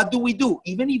 So what do?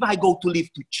 Even if I go to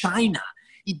live to China,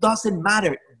 it doesn't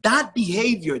matter. That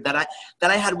behavior that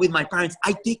I had with my parents,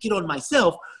 I take it on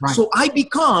myself. So I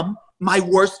become my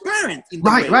worst parent. In the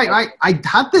way. I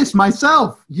had this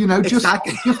myself. You know, just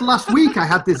last week, I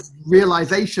had this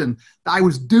realization that I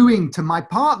was doing to my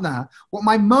partner what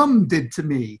my mum did to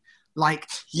me. Like,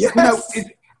 you know,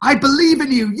 I believe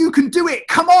in you. You can do it.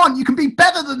 Come on, you can be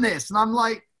better than this. And I'm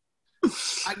like,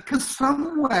 because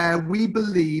somewhere we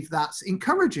believe that's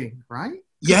encouraging, right?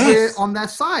 We're on their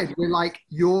side. We're like,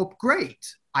 you're great.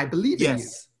 I believe in you.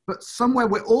 But somewhere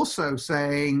we're also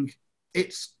saying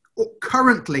it's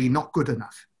currently not good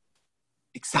enough.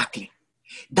 Exactly.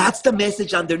 That's the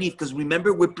message underneath. Because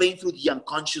remember, we're playing through the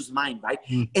unconscious mind, right?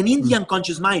 And in the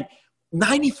unconscious mind,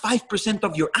 95%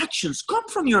 of your actions come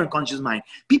from your unconscious mind.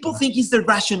 People think it's the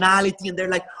rationality and they're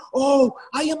like, oh,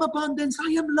 I am abundance,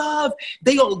 I am love.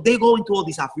 They go into all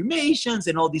these affirmations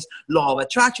and all this law of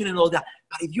attraction and all that.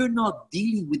 But if you're not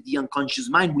dealing with the unconscious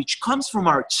mind, which comes from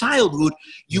our childhood,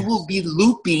 you will be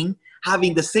looping,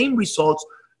 having the same results,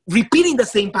 repeating the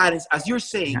same patterns, as you're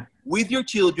saying, with your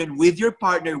children, with your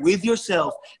partner, with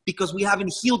yourself, because we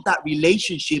haven't healed that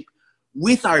relationship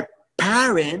with our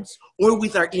parents or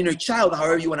with our inner child,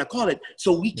 however you want to call it,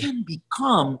 so we can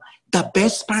become the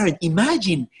best parent.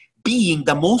 Imagine being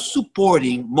the most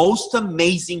supporting, most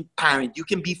amazing parent you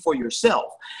can be for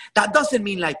yourself. That doesn't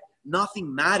mean like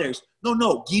nothing matters.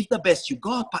 No, give the best you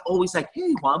got, but always like,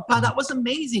 hey, JuanPa, that was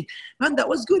amazing. Man, that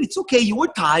was good. It's okay. You were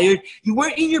tired. You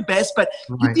weren't in your best, but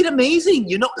you did amazing.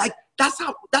 You know, like that's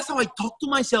how I talk to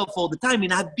myself all the time.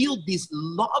 And I build this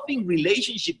loving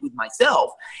relationship with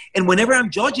myself. And whenever I'm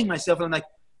judging myself, I'm like,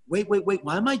 wait,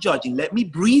 why am I judging? Let me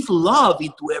breathe love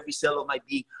into every cell of my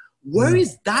being. Where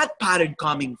is that pattern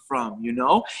coming from, you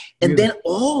know? And then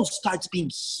all starts being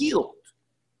healed.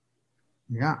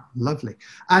 Yeah, lovely.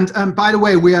 And by the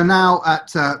way, we are now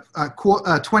at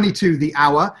 22 the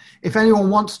hour. If anyone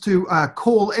wants to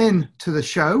call in to the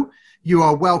show, you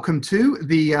are welcome to.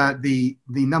 The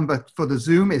number for the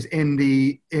Zoom is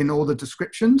in all the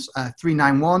descriptions.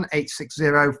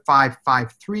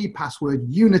 391-860-553, password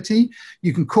Unity.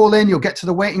 You can call in. You'll get to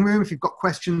the waiting room if you've got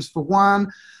questions for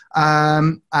Juan.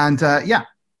 So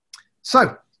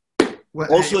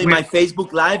also in my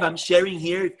Facebook Live, I'm sharing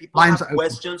here. If people have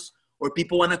questions or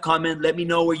people want to comment, let me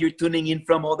know where you're tuning in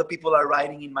from. All the people are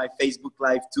writing in my Facebook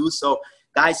Live too. So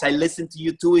guys, I listen to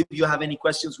you too. If you have any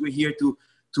questions, we're here to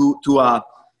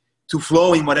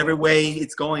flow in whatever way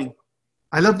it's going.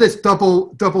 I love this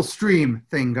double stream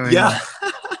thing going on.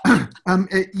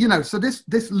 You know, so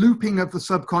this looping of the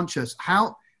subconscious,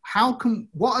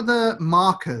 what are the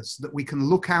markers that we can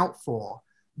look out for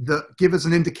that give us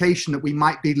an indication that we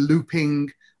might be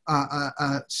looping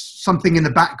something in the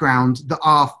background that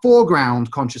our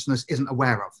foreground consciousness isn't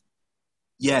aware of?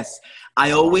 Yes,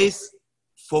 I always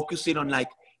focus it on like,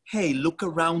 hey, look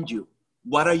around you.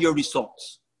 What are your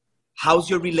results? How's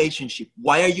your relationship?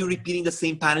 Why are you repeating the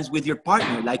same patterns with your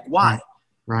partner? Like, why?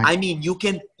 Right. I mean, you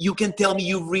can tell me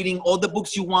you've reading all the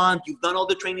books you want, you've done all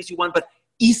the trainings you want, but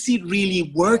is it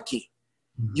really working?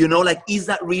 You know, like, is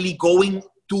that really going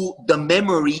to the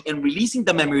memory and releasing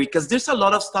the memory? Because there's a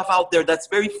lot of stuff out there that's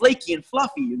very flaky and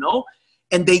fluffy, you know,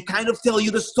 and they kind of tell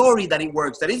you the story that it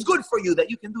works, that it's good for you, that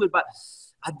you can do it. But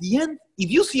at the end,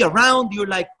 if you see around, you're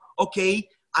like, okay,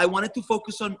 I wanted to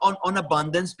focus on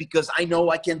abundance because I know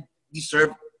I can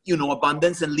deserve, you know,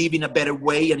 abundance and live in a better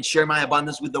way and share my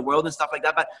abundance with the world and stuff like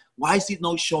that. But why is it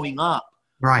not showing up?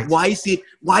 Right. Why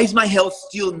is my health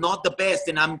still not the best?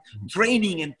 And I'm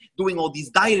training and doing all this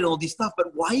diet and all this stuff, but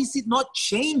why is it not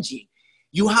changing?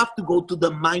 You have to go to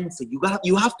the mindset.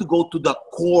 You have to go to the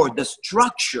core, the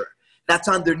structure that's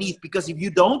underneath, because if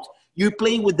you don't, you're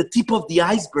playing with the tip of the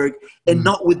iceberg and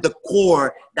not with the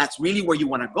core. That's really where you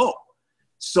want to go.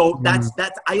 So that's,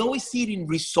 I always see it in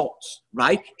results,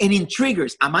 right? And in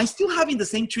triggers. Am I still having the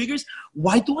same triggers?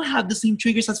 Why do I have the same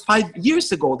triggers as 5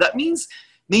 years ago? That means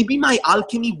maybe my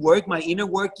alchemy work, my inner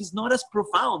work is not as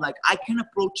profound. Like I can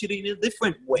approach it in a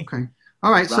different way. Okay.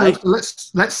 All right. Right? So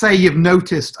let's say you've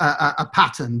noticed a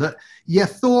pattern that you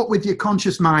thought with your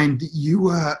conscious mind you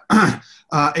were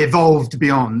evolved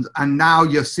beyond, and now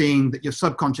you're seeing that your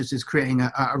subconscious is creating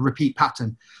a repeat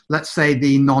pattern. Let's say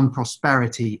the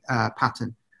non-prosperity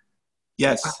pattern.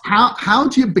 Yes. How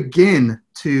do you begin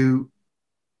to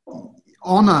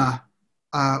honor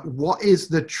what is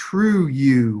the true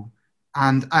you?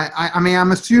 And I mean,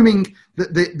 I'm assuming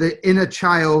that the inner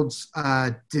child's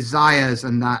desires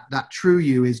and that true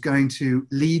you is going to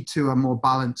lead to a more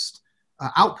balanced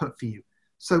output for you.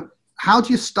 So how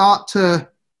do you start to,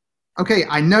 okay,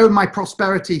 I know my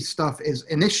prosperity stuff is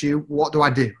an issue. What do I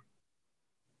do?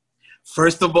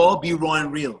 First of all, be raw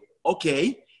and real.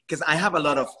 Okay. Because I have a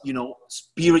lot of, you know,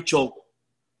 spiritual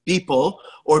people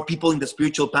or people in the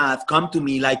spiritual path come to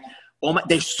me like, oh my,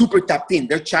 they're super tapped in.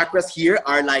 Their chakras here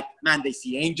are like, man, they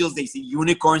see angels, they see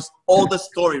unicorns, all the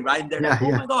story, right? And they're like,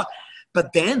 oh my God.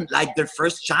 But then like their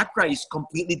first chakra is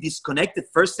completely disconnected.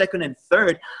 First, second, and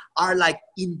third are like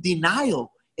in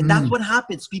denial. And that's what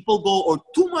happens. People go or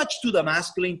too much to the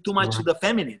masculine, too much to the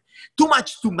feminine, too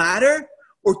much to matter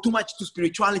or too much to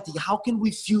spirituality. How can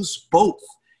we fuse both?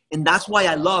 And that's why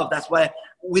that's why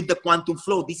with the quantum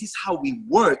flow, this is how we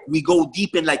work. We go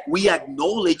deep and like we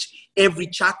acknowledge every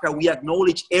chakra. We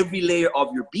acknowledge every layer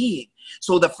of your being.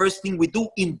 So the first thing we do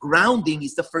in grounding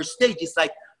is the first stage. It's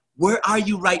like, where are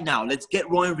you right now? Let's get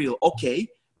raw and real. Okay,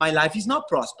 my life is not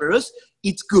prosperous.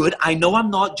 It's good. I know I'm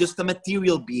not just a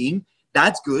material being.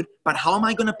 That's good. But how am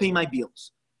I going to pay my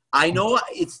bills? I know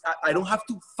I don't have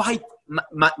to fight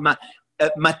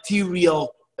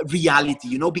material reality,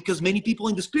 you know, because many people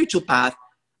in the spiritual path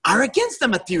are against the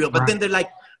material, but then they're like,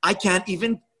 I can't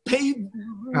even pay,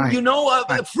 you know,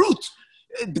 fruit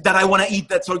that I want to eat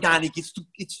that's organic.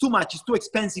 It's too much. It's too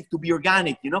expensive to be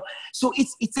organic, you know? So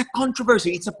it's a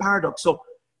controversy. It's a paradox. So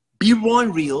be raw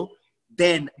and real.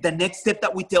 Then the next step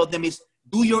that we tell them is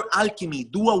do your alchemy,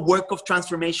 do a work of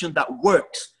transformation that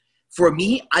works. For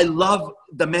me, I love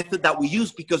the method that we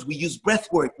use because we use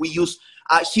breathwork, we use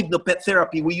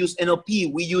hypnotherapy, we use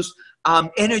NLP, we use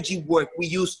energy work, we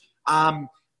use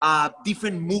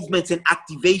different movements and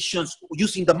activations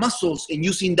using the muscles and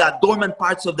using the dormant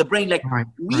parts of the brain. Like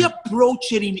we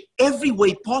approach it in every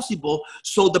way possible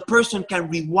so the person can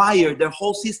rewire their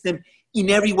whole system in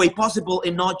every way possible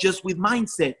and not just with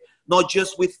mindset, not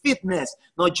just with fitness,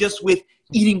 not just with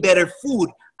eating better food.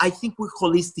 I think we're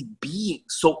holistic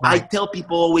beings. So I tell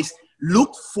people always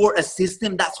look for a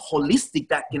system that's holistic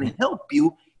that can help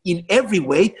you in every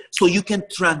way so you can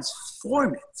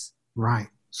transform it. Right.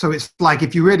 So it's like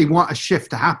if you really want a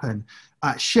shift to happen,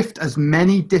 shift as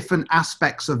many different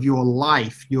aspects of your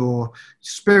life, your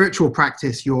spiritual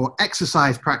practice, your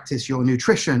exercise practice, your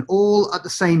nutrition, all at the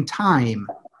same time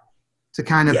to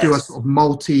kind of do a sort of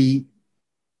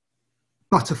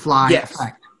multi-butterfly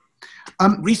effect.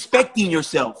 Respecting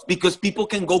yourself, because people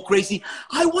can go crazy.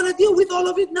 I want to deal with all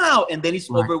of it now. And then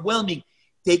it's overwhelming.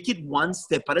 Take it one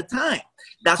step at a time.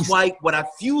 That's why what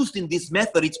I've fused in this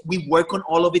method, it's we work on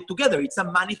all of it together. It's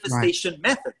a manifestation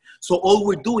method. So all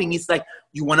we're doing is like,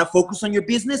 you want to focus on your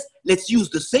business? Let's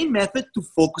use the same method to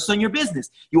focus on your business.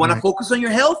 You want to focus on your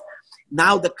health?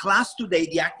 Now the class today,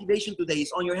 the activation today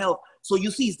is on your health. So you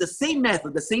see, it's the same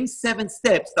method, the same 7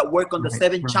 steps that work on the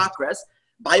 7 chakras,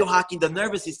 biohacking the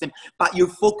nervous system, but you're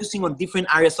focusing on different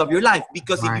areas of your life.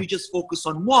 Because if you just focus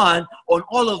on one, on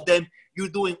all of them, you're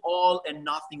doing all and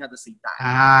nothing at the same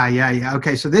time.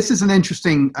 Okay, so this is an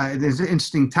interesting, there's an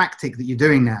interesting tactic that you're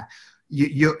doing there.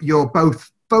 You're both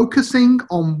focusing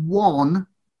on one,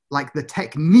 like the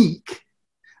technique,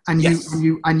 and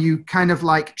you kind of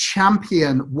like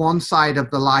champion one side of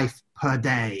the life per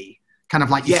day. Kind of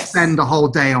like you spend the whole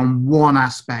day on one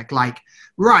aspect, like,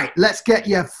 right, let's get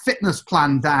your fitness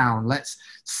plan down. Let's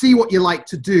see what you like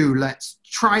to do. Let's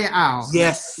try it out.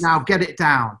 Now get it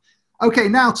down. Okay,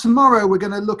 now tomorrow we're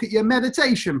going to look at your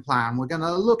meditation plan. We're going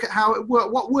to look at how it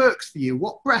works, what works for you,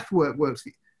 what breath work works for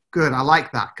you. Good, I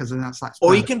like that, because then that's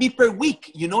or it can be per week.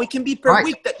 You know, it can be per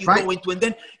week that you go into,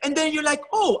 and then you're like,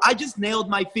 oh, I just nailed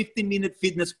my 15-minute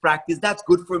fitness practice. That's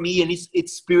good for me, and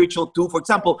it's spiritual too. For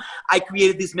example, I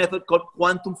created this method called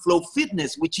Quantum Flow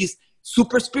Fitness, which is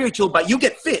super spiritual, but you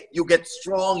get fit, you get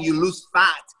strong, you lose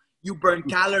fat, you burn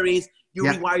calories, you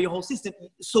rewire your whole system.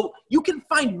 So you can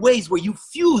find ways where you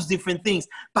fuse different things,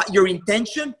 but your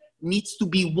intention needs to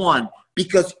be one,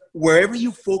 because wherever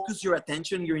you focus your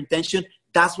attention, your intention,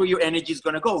 that's where your energy is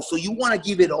going to go. So you want to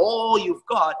give it all you've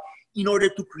got in order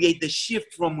to create the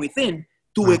shift from within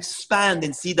to expand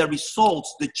and see the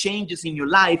results, the changes in your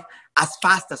life as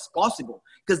fast as possible.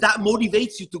 Because that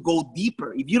motivates you to go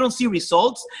deeper. If you don't see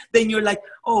results, then you're like,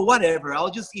 oh, whatever, I'll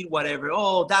just eat whatever.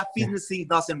 Oh, that fitness thing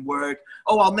doesn't work.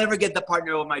 Oh, I'll never get the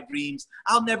partner of my dreams.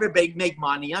 I'll never make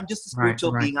money. I'm just a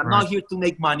spiritual being. I'm not here to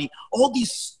make money. All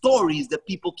these stories that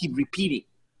people keep repeating.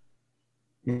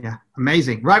 Yeah,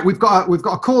 amazing. Right, we've got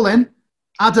a call in.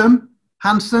 Adam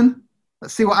Hansen.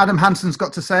 Let's see what Adam Hansen's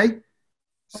got to say.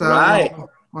 So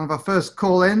one of our first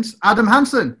call-ins, Adam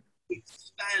Hansen.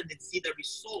 Expand and see the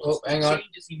results,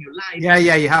 changes in your life.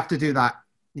 Yeah, you have to do that.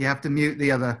 You have to mute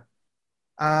the other.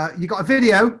 You got a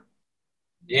video?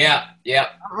 Yeah.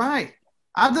 All right.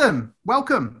 Adam,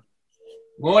 welcome.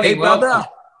 Morning, brother.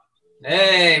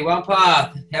 Hey,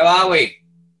 JuanPa. How are we?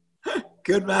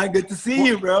 Good, man. Good to see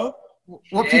you, bro.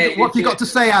 What have you got to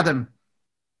say, Adam?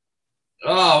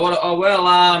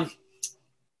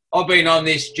 I've been on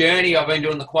this journey. I've been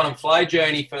doing the quantum flow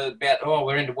journey for about,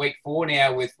 we're into week 4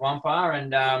 now with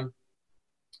JuanPa, and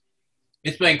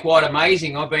it's been quite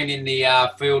amazing. I've been in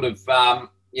the field of,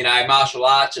 martial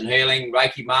arts and healing,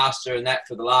 Reiki Master and that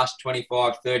for the last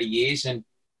 25, 30 years. And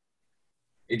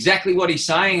exactly what he's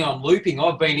saying on looping,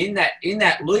 I've been in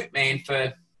that loop, man,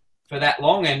 for that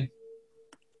long. And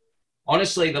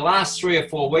honestly, the last 3 or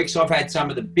 4 weeks, I've had some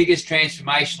of the biggest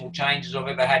transformational changes I've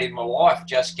ever had in my life,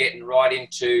 just getting right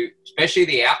into, especially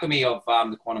the alchemy of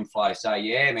the quantum flow. So,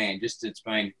 yeah, man, just it's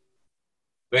been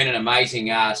an amazing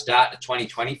start to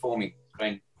 2020 for me. It's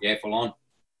been, full on.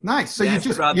 Nice. So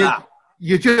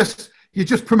you're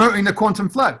just promoting the quantum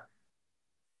flow?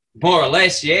 More or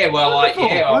less, yeah. Well,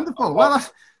 wonderful. Well,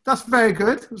 that's very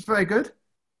good. That's very good.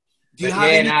 Do you have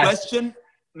any question?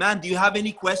 Man, do you have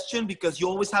any question? Because you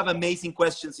always have amazing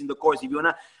questions in the course. If you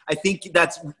wanna, I think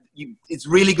it's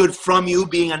really good from you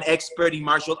being an expert in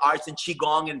martial arts and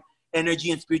qigong and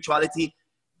energy and spirituality.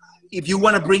 If you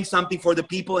want to bring something for the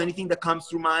people, anything that comes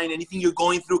through mind, anything you're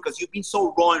going through, because you've been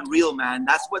so raw and real, man.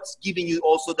 That's what's giving you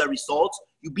also the results.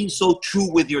 You've been so true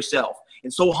with yourself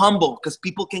and so humble, because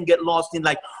people can get lost in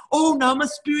like, oh, now I'm a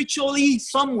spiritually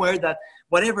somewhere that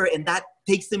whatever, and that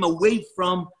takes them away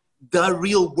from the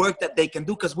real work that they can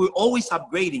do, because we're always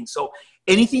upgrading. So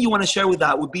anything you want to share with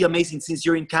that would be amazing, since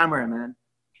you're in camera, man.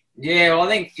 Yeah, well, I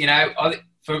think,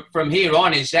 from here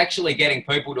on is actually getting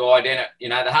people to identify,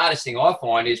 the hardest thing I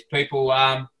find is people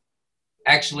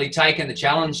actually taking the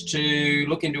challenge to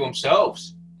look into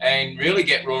themselves and really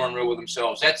get raw and real with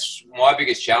themselves. That's my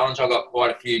biggest challenge. I've got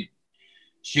quite a few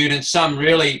students, some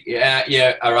really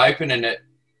are open and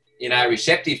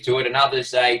receptive to it, and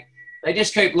others they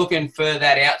just keep looking for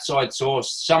that outside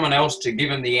source, someone else to give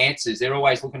them the answers. They're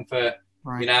always looking for,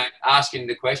 asking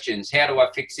the questions. How do I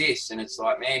fix this? And it's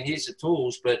like, man, here's the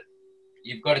tools, but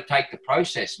you've got to take the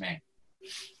process, man.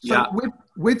 So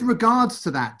with regards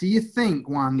to that, do you think,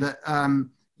 Juan, that,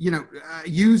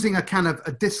 using a kind of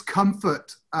a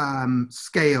discomfort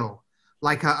scale,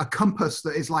 like a compass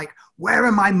that is like, where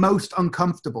am I most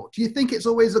uncomfortable? Do you think it's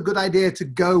always a good idea to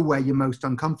go where you're most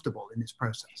uncomfortable in this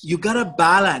process? You got to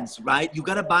balance, right? You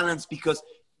got to balance, because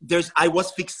I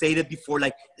was fixated before,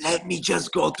 like, let me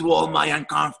just go through all my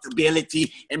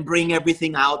uncomfortability and bring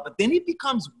everything out. But then it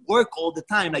becomes work all the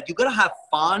time. Like, you got to have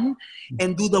fun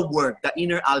and do the work, the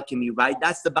inner alchemy, right?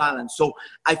 That's the balance. So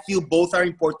I feel both are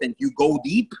important. You go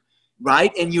deep,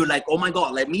 right? And you're like, oh my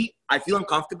God, I feel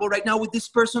uncomfortable right now with this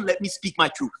person. Let me speak my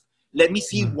truth. Let me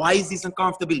see, why is this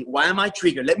uncomfortable? Why am I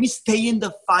triggered? Let me stay in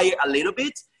the fire a little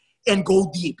bit and go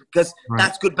deep, because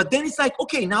that's good. But then it's like,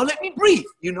 okay, now let me breathe,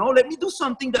 let me do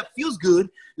something that feels good.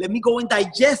 Let me go and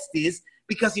digest this,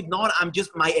 because if not,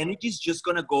 my energy is just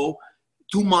going to go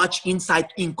too much inside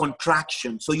in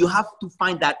contraction. So you have to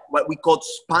find that, what we call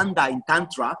spanda in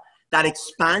Tantra, that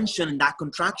expansion and that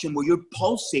contraction where you're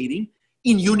pulsating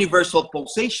in universal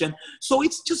pulsation. So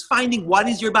it's just finding what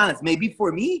is your balance. Maybe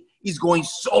for me, it's going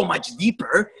so much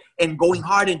deeper and going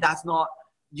hard, and that's not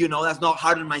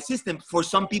hard on my system. For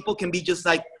some people can be just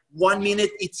like 1 minute,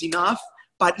 it's enough,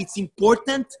 but it's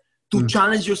important to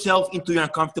challenge yourself into your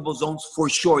uncomfortable zones for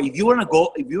sure. If you want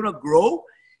to grow,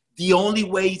 the only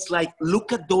way is like,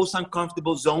 look at those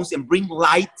uncomfortable zones and bring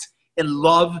light and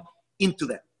love into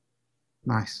them.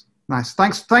 Nice.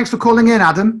 Thanks for calling in,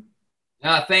 Adam.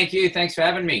 No, thank you. Thanks for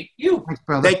having me. Thanks,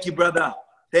 brother. Thank you, brother.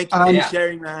 Thank you for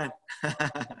sharing, man.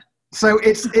 So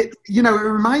it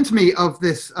reminds me of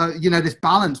this, this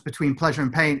balance between pleasure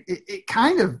and pain. It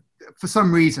kind of, for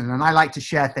some reason, and I like to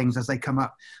share things as they come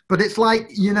up, but it's like,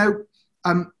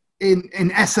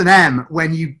 in S&M,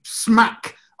 when you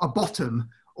smack a bottom,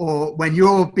 or when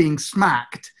you're being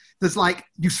smacked, there's like,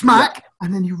 you smack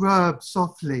and then you rub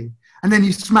softly, and then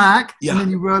you smack, Yeah. and then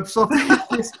you rub softly.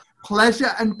 This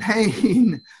pleasure and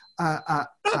pain balance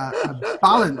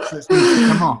that needs to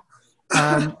come off.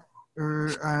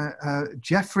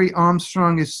 Jeffrey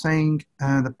Armstrong is saying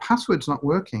the password's not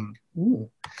working. Ooh.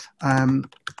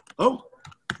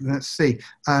 Let's see.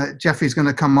 Jeffrey's going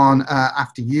to come on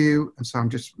after you, and so I'm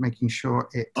just making sure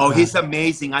it. He's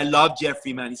amazing. I love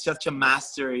Jeffrey, man. He's such a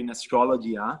master in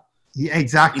astrology, huh? Yeah,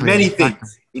 exactly. In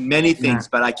many things,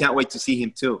 but I can't wait to see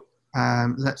him too.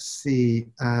 Let's see.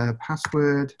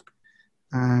 Password.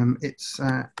 It's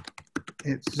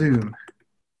Zoom.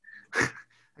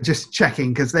 Just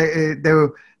checking because they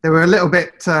were a little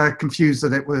bit confused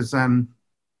that it was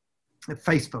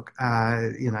Facebook.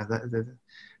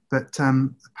 But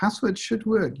the password should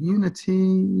work.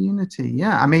 Unity.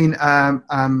 Yeah, I mean,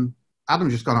 Adam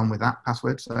just got on with that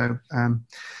password. So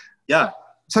yeah.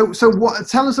 So what?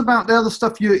 Tell us about the other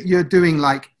stuff you're doing.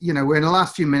 Like, we're in the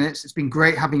last few minutes. It's been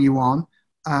great having you on.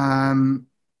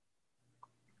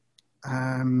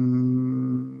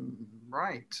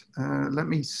 Right. Let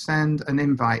me send an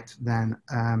invite then.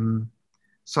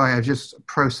 Sorry, I just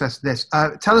processed this.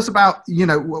 Tell us about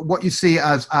what you see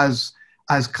as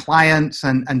clients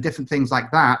and different things like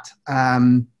that.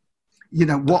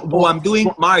 What I'm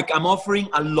doing, Mark. I'm offering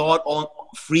a lot on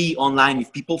free online.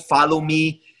 If people follow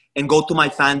me and go to my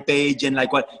fan page and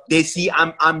like what they see,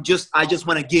 I just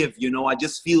want to give.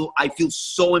 I feel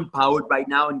so empowered right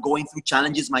now and going through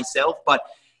challenges myself, but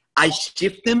I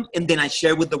shift them and then I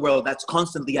share with the world. That's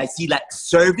constantly. I see like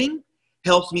serving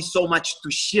helps me so much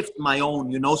to shift my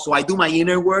own, so I do my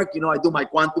inner work, I do my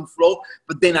quantum flow,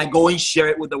 but then I go and share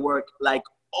it with the work like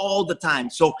all the time.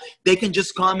 So they can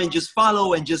just come and just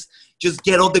follow and just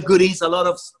get all the goodies, a lot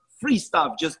of free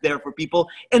stuff just there for people.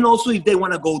 And also if they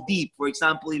want to go deep, for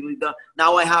example,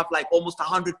 now I have like almost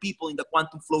 100 people in the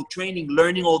quantum flow training,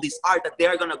 learning all this art that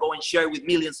they're going to go and share with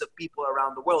millions of people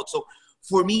around the world. So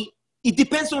for me, it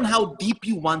depends on how deep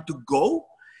you want to go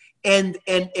and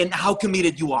how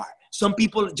committed you are. Some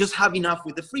people just have enough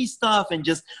with the free stuff and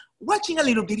just watching a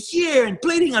little bit here and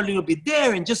playing a little bit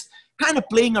there and just kind of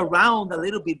playing around a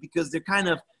little bit because they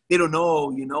don't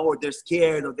know, or they're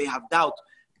scared or they have doubt.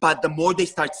 But the more they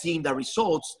start seeing the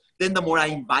results, then the more I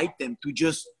invite them to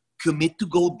just commit to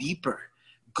go deeper,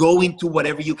 go into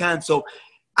whatever you can. So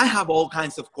I have all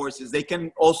kinds of courses. They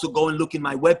can also go and look in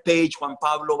my webpage,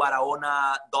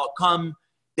 juanpablobarahona.com.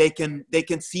 They can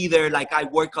see there, like I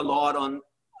work a lot on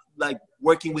like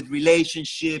working with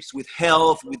relationships, with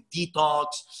health, with detox.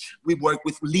 We work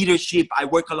with leadership. I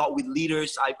work a lot with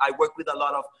leaders. I work with a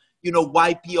lot of,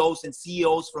 YPOs and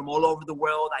CEOs from all over the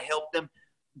world. I help them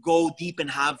go deep and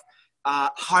have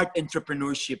heart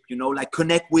entrepreneurship, like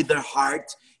connect with their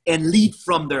heart and lead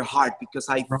from their heart, because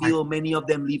I feel many of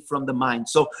them lead from the mind.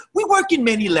 So we work in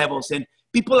many levels, and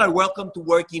people are welcome to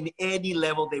work in any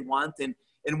level they want, and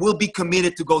we'll be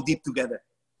committed to go deep together.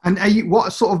 And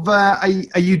what sort of,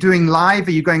 are you doing live?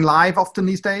 Are you going live often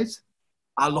these days?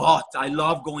 A lot. I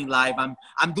love going live. I'm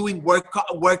doing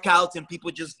workouts and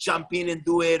people just jump in and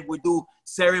do it. We do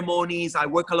ceremonies. I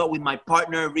work a lot with my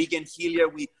partner, Regan Hillier.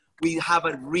 We have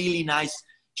a really nice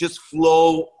just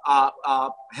flow,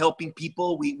 helping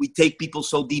people. We take people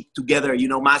so deep together,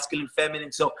 masculine,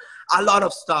 feminine. So a lot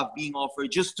of stuff being offered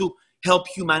just to help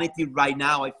humanity right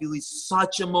now. I feel it's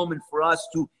such a moment for us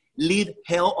to live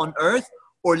hell on earth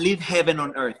or live heaven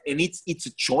on earth. And it's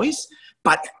a choice,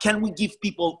 but can we give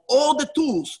people all the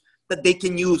tools that they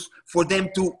can use for them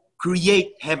to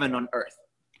create heaven on earth?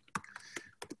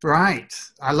 Right.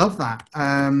 I love that.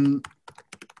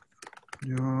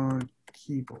 Your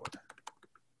keyboard.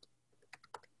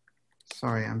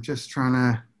 Sorry, I'm just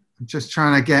trying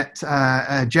to get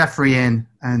Jeffrey in,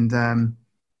 and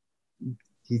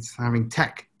he's having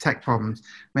tech problems.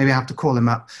 Maybe I have to call him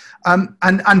up.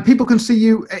 And people can see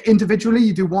you individually.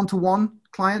 You do one-to-one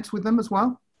clients with them as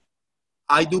well?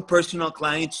 I do personal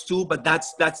clients too, but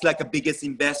that's like a biggest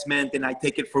investment, and I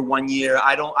take it for 1 year.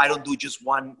 I don't do just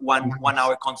one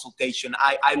hour consultation.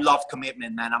 I love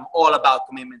commitment, man. I'm all about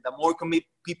commitment. The more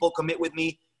people commit with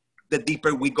me, the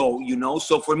deeper we go,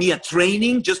 So for me,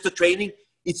 just a training,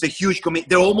 it's a huge commit.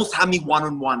 They almost have me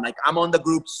one-on-one. Like I'm on the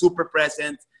group, super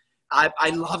present. I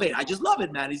love it. I just love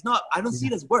it, man. I don't see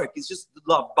it as work. It's just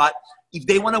love. But if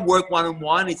they want to work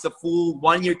one-on-one, it's a full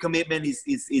 1 year commitment.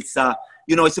 It's a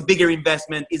bigger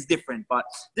investment. It's different, but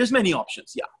there's many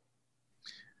options. Yeah.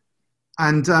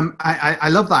 And I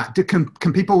love that.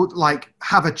 Can people like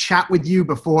have a chat with you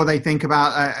before they think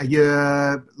about a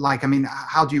year? Like, I mean,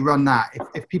 how do you run that?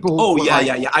 If people,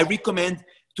 yeah. I recommend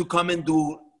to come and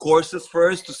do courses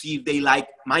first to see if they like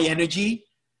my energy.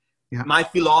 Yeah. My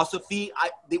philosophy,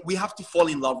 we have to fall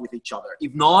in love with each other.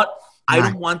 If not, I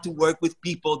don't want to work with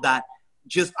people that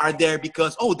just are there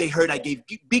because, oh, they heard I gave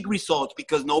big results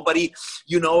because nobody,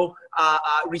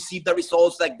 received the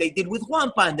results like they did with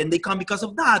JuanPa, and then they come because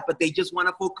of that, but they just want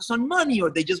to focus on money, or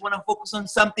they just want to focus on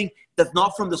something that's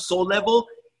not from the soul level.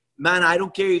 Man, I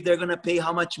don't care if they're going to pay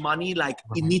how much money, like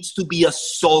it needs to be a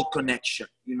soul connection,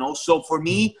 So for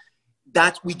me,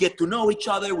 that we get to know each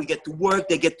other, we get to work,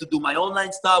 they get to do my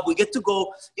online stuff, we get to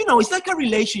go, it's like a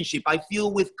relationship. I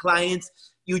feel with clients,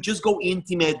 you just go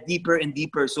intimate, deeper and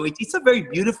deeper. So it's a very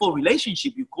beautiful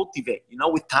relationship you cultivate,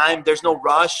 with time. There's no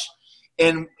rush,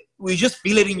 and we just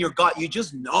feel it in your gut. You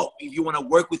just know if you want to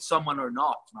work with someone or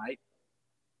not, right?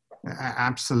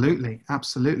 Absolutely.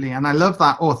 And I love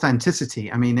that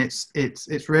authenticity. I mean,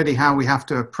 it's really how we have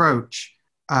to approach,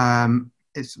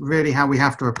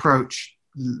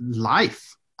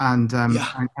 life and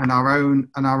our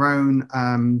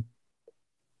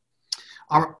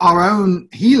own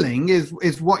healing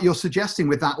is what you're suggesting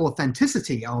with that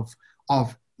authenticity of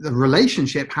the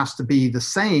relationship has to be the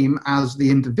same as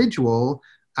the individual,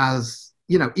 as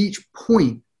each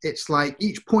point. It's like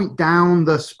each point down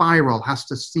the spiral has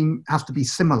to be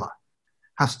similar,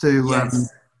 has to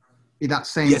be that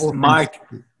same. Yes,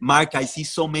 Mark, I see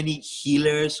so many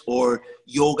healers or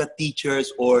yoga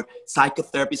teachers or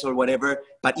psychotherapists or whatever,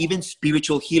 but even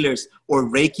spiritual healers or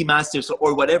Reiki masters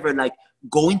or whatever, like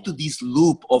go into this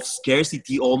loop of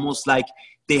scarcity, almost like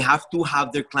they have to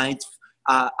have their clients,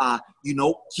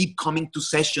 keep coming to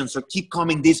sessions or keep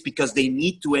coming this because they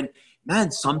need to. And man,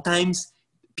 sometimes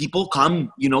people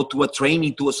come, to a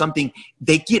training, to something,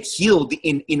 they get healed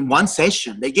in one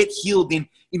session. They get healed in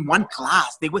one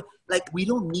class. We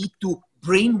don't need to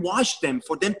brainwash them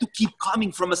for them to keep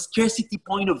coming from a scarcity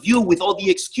point of view with all the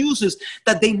excuses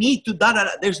that they need to.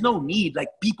 There's no need. Like,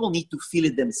 people need to feel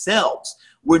it themselves.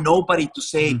 We're nobody to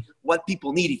say what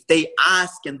people need. If they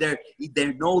ask and they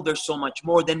know there's so much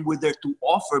more, then we're there to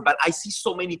offer. But I see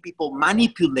so many people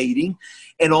manipulating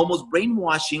and almost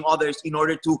brainwashing others in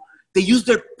order to, they use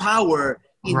their power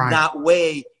in that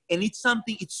way. And it's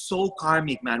so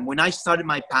karmic, man. When I started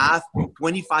my path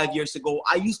 25 years ago,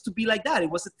 I used to be like that. It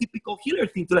was a typical healer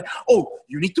thing to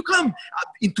you need to come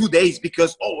in 2 days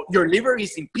because, your liver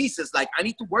is in pieces. Like, I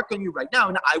need to work on you right now.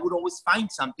 And I would always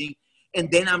find something. And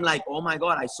then I'm like, oh my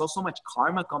God, I saw so much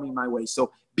karma coming my way.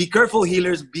 So be careful,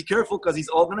 healers. Be careful, because it's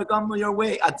all going to come your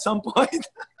way at some point.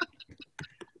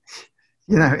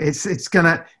 It's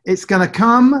gonna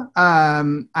come,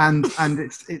 and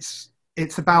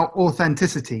it's about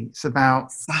authenticity. It's about,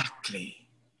 exactly.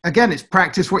 Again, it's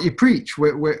practice what you preach.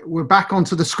 We're back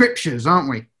onto the scriptures, aren't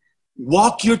we?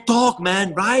 Walk your talk,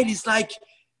 man. Right? It's like,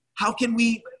 how can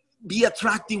we be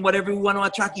attracting whatever we want to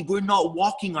attract if we're not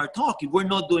walking our talk, if we're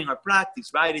not doing our practice,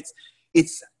 right?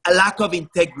 It's a lack of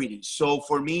integrity. So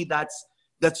for me, that's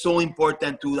so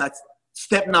important too. That's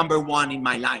step number one in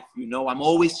my life. I'm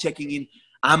always checking in.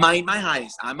 Am I in my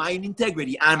highest? Am I in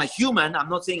integrity? I'm a human. I'm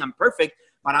not saying I'm perfect,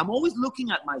 but I'm always looking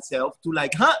at myself to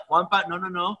like,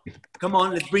 JuanPa, no. Come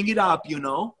on, let's bring it up,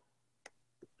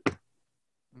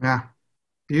 Yeah.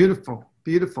 Beautiful.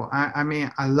 I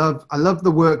mean, I love the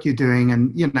work you're doing.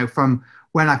 And, from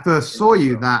when I first saw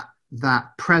you,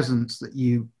 that presence that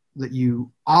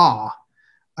you are,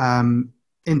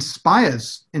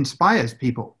 inspires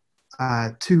people,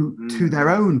 to their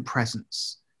own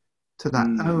presence, to that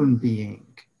own being.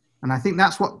 And I think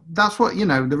that's what,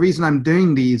 the reason I'm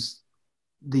doing these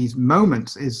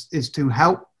moments is to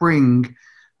help bring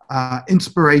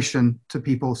inspiration to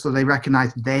people, so they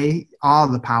recognize they are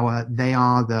the power, they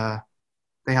are the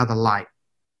light.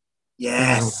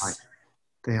 Yes.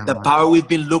 The power we've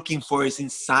been looking for is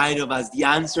inside of us. The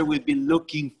answer we've been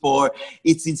looking for,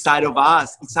 it's inside of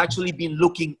us. It's actually been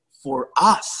looking for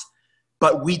us,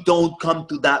 but we don't come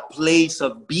to that place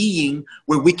of being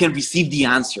where we can receive the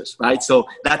answers, right? So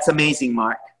that's amazing,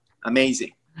 Mark.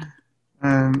 Amazing.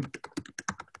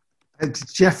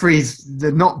 Jeffrey's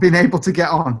not been able to get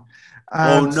on.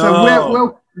 Oh no!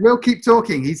 So we'll keep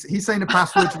talking. He's saying the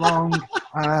password's wrong.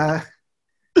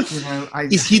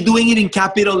 Is he doing it in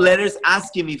capital letters?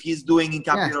 Ask him if he's doing in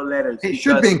capital letters. It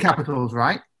should be in capitals,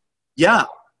 right? Yeah,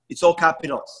 it's all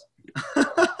capitals.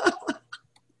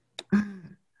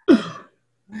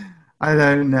 I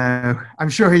don't know. I'm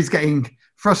sure he's getting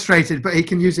frustrated, but he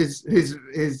can use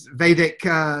his Vedic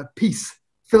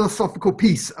philosophical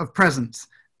piece of presence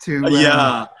to.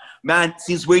 Yeah, man.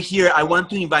 Since we're here, I want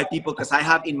to invite people, because I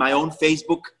have in my own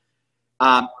Facebook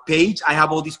page, I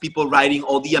have all these people writing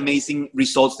all the amazing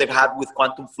results they've had with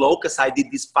Quantum Flow, because I did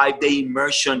this 5-day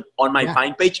immersion on my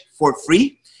fan page for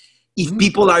free. If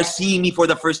people are seeing me for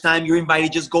the first time, you're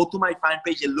invited. Just go to my fan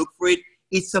page and look for it.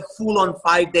 It's a full-on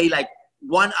 5-day, like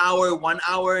 1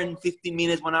 hour and 15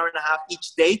 minutes, 1 hour and a half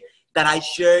each day that I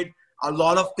shared a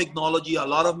lot of technology, a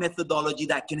lot of methodology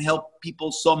that can help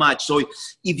people so much. So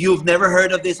if you've never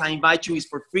heard of this, I invite you. It's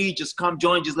for free. Just come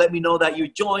join. Just let me know that you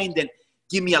joined and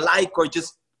give me a like, or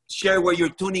just share where you're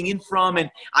tuning in from.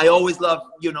 And I always love,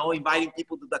 you know, inviting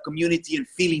people to the community and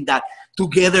feeling that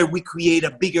together we create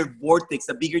a bigger vortex,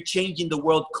 a bigger change in the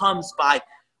world comes by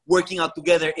working out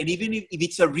together. And even if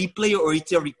it's a replay or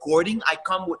it's a recording,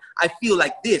 I feel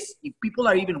like this. If people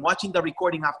are even watching the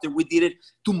recording after we did it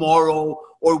tomorrow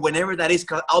or whenever that is,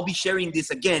 'cause I'll be sharing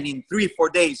this again in 3 or 4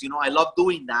 days. You know, I love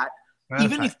doing that.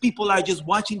 Perfect. Even if people are just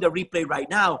watching the replay right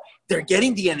now, they're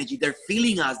getting the energy, they're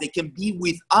feeling us, they can be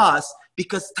with us,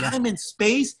 because time and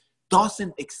space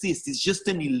doesn't exist. It's just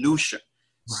an illusion.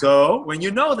 Right. So when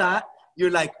you know that, you're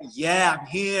like, yeah, I'm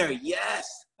here.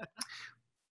 Yes.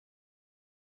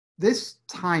 This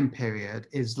time period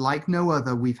is like no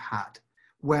other we've had,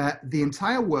 where the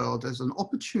entire world has an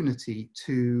opportunity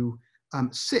to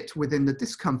sit within the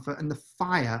discomfort and the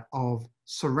fire of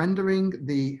surrendering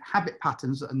the habit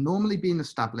patterns that are normally being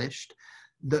established,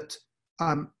 that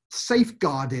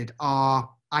safeguarded our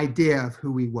idea of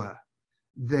who we were.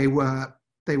 They were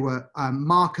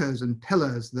markers and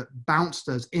pillars that bounced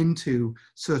us into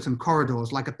certain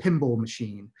corridors like a pinball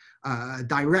machine,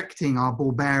 directing our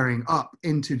ball bearing up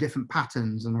into different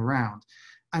patterns and around.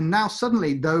 And now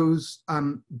suddenly those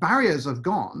barriers have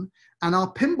gone and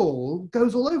our pinball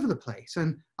goes all over the place.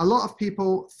 And a lot of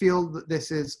people feel that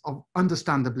this is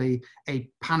understandably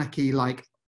a panicky, like,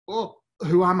 oh,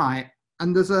 who am I?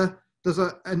 And there's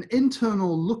an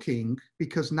internal looking,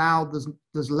 because now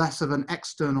there's less of an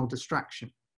external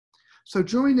distraction. So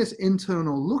during this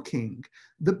internal looking,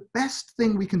 the best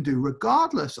thing we can do,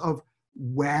 regardless of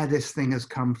where this thing has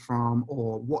come from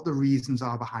or what the reasons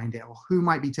are behind it or who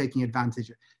might be taking advantage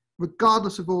of it,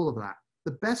 regardless of all of that,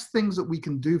 the best things that we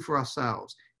can do for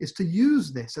ourselves is to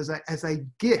use this as a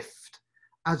gift,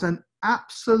 as an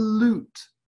absolute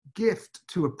gift,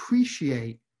 to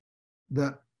appreciate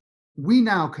that we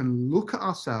now can look at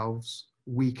ourselves,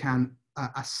 we can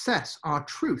assess our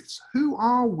truths. Who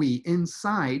are we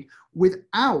inside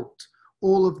without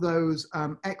all of those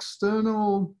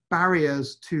external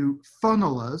barriers to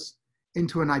funnel us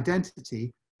into an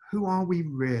identity? Who are we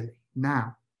really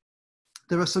now?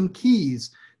 There are some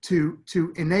keys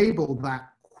to enable that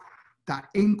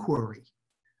inquiry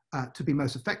to be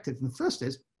most effective. And the first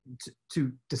is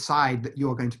to decide that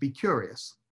you're going to be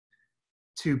curious,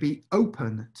 to be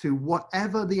open to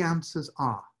whatever the answers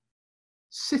are.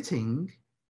 Sitting,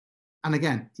 and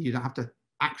again, you don't have to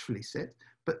actually sit,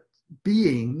 but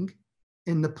being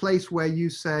in the place where you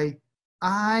say,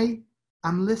 I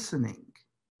am listening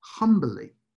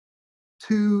humbly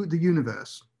to the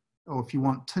universe, or if you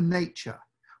want, to nature,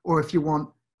 or if you want,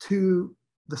 to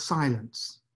the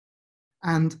silence.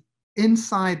 And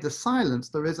inside the silence,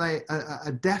 there is a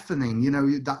deafening, you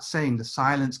know, that saying, the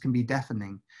silence can be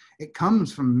deafening. It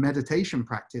comes from meditation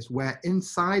practice, where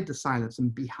inside the silence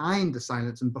and behind the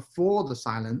silence and before the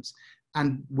silence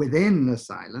and within the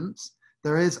silence,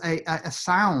 there is a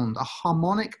sound, a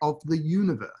harmonic of the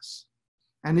universe.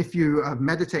 And if you have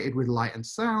meditated with light and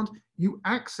sound, you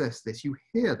access this, you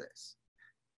hear this.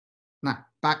 Now,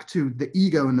 back to the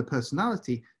ego and the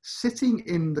personality, sitting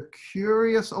in the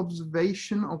curious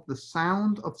observation of the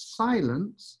sound of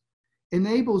silence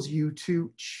enables you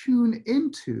to tune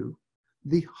into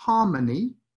the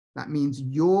harmony. That means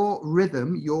your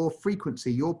rhythm, your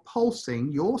frequency, your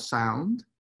pulsing, your sound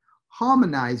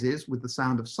harmonizes with the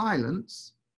sound of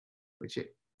silence, which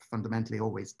it fundamentally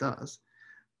always does.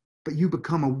 But you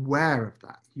become aware of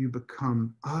that. You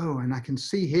become, oh, and I can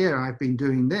see here I've been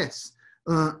doing this.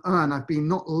 And I've been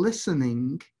not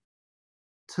listening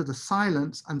to the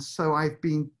silence, and so I've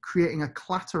been creating a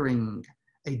clattering,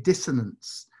 a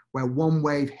dissonance where one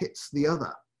wave hits the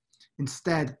other.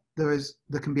 Instead, there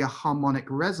can be a harmonic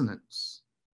resonance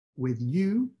with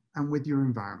you and with your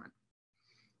environment.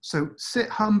 So sit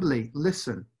humbly,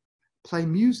 listen, play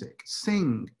music,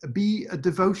 sing, be a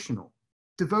devotional,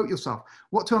 devote yourself.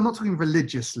 I'm not talking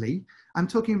religiously, I'm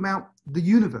talking about the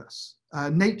universe,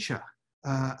 nature,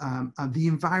 the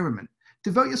environment.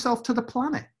 Devote yourself to the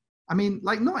planet. I mean,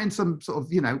 like, not in some sort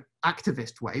of, you know,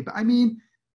 activist way, but I mean,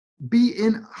 be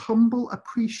in humble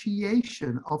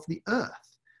appreciation of the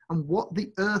earth and what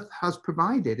the earth has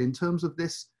provided in terms of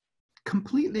this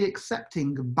completely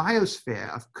accepting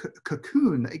biosphere of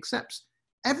cocoon that accepts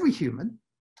every human.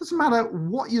 Doesn't matter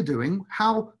what you're doing,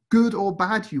 how good or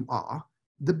bad you are,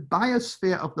 the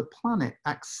biosphere of the planet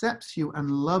accepts you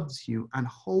and loves you and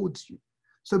holds you.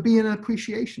 So be in an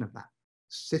appreciation of that.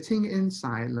 Sitting in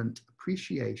silent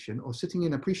appreciation, or sitting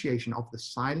in appreciation of the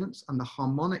silence and the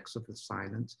harmonics of the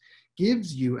silence,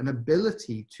 gives you an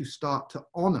ability to start to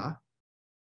honor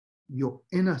your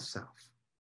inner self.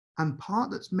 And part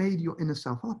that's made your inner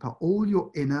self up are all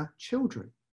your inner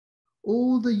children,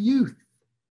 all the youth,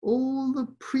 all the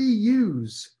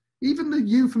pre-yous. Even the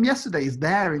you from yesterday is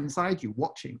there inside you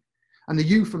watching. And the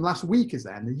you from last week is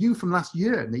there, and the you from last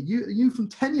year, and the you from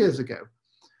 10 years ago.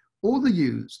 All the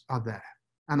yous are there.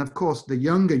 And of course, the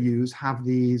younger yous have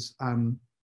these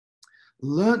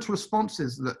learnt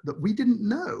responses that we didn't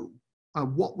know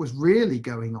what was really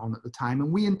going on at the time.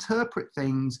 And we interpret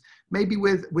things maybe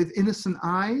with innocent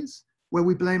eyes, where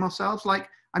we blame ourselves. Like,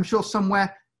 I'm sure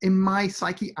somewhere in my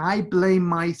psyche, I blame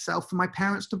myself for my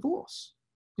parents' divorce.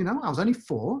 You know, I was only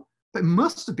 4, but it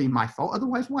must have been my fault.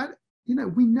 Otherwise, why? You know,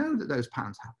 we know that those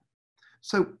patterns happen.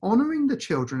 So honoring the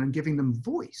children and giving them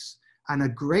voice, and a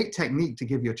great technique to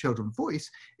give your children voice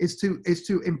is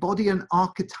to embody an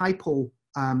archetypal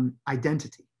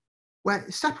identity, where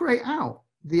separate out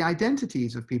the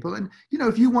identities of people. And, you know,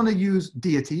 if you want to use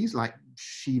deities like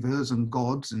Shivas and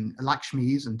gods and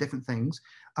Lakshmis and different things,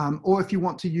 or if you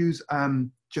want to use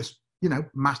just, you know,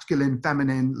 masculine,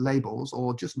 feminine labels,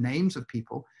 or just names of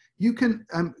people, you can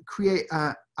create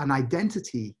an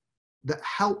identity that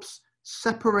helps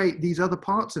separate these other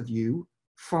parts of you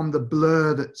from the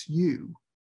blur that's you,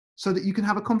 so that you can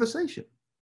have a conversation.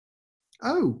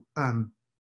 Oh,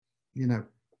 you know,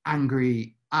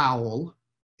 angry owl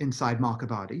inside Mark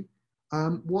Abadi.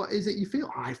 What is it you feel?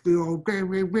 I feel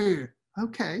very.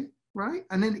 Okay, right?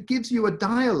 And then it gives you a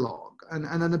dialogue and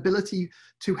an ability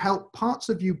to help parts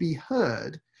of you be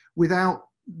heard without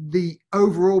the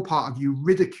overall part of you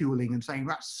ridiculing and saying,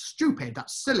 that's stupid,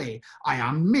 that's silly, I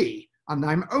am me, and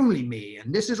I'm only me,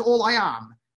 and this is all I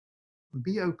am.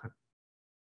 Be open,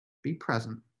 be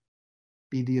present,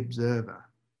 be the observer,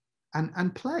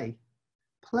 and play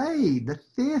the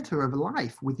theater of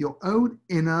life with your own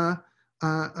inner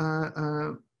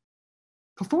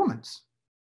performance.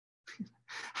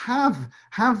 have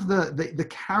the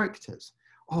characters.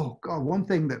 Oh God, one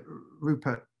thing that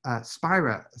Rupert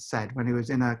Spira said when he was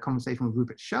in a conversation with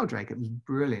Rupert Sheldrake, it was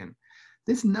brilliant.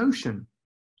 This notion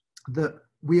that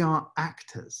we are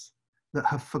actors that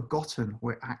have forgotten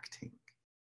we're acting.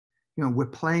 You know, we're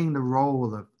playing the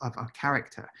role of a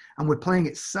character, and we're playing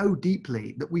it so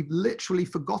deeply that we've literally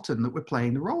forgotten that we're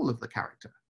playing the role of the character.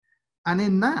 And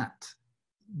in that,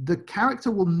 the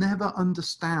character will never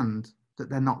understand that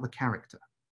they're not the character.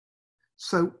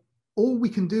 So all we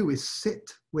can do is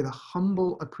sit with a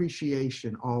humble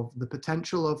appreciation of the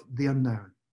potential of the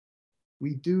unknown.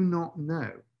 We do not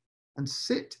know. And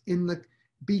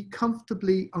be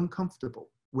comfortably uncomfortable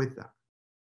with that,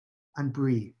 and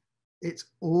breathe. It's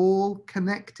all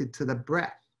connected to the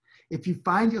breath. If you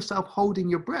find yourself holding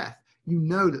your breath, you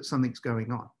know that something's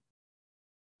going on.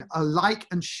 Like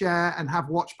and share and have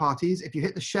watch parties. If you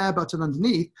hit the share button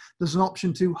underneath, there's an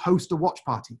option to host a watch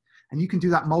party. And you can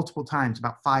do that multiple times,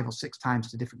 about 5 or 6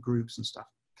 times to different groups and stuff.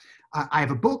 I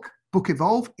have a book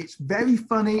Evolve. It's very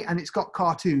funny, and it's got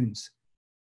cartoons.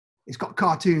 It's got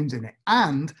cartoons in it.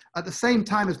 And at the same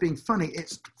time as being funny,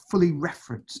 it's fully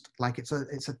referenced. Like it's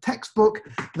a textbook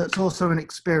that's also an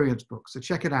experience book. So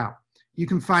check it out. You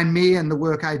can find me and the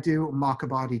work I do on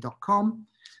markabadi.com.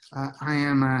 I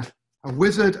am a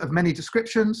wizard of many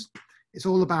descriptions. It's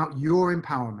all about your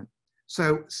empowerment.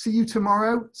 So see you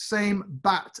tomorrow, same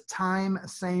bat time,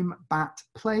 same bat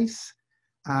place.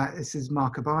 This is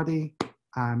Mark Abadi.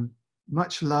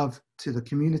 Much love to the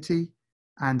community,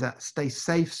 and stay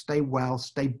safe, stay well,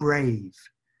 stay brave.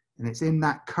 And it's in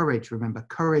that courage. Remember,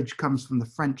 courage comes from the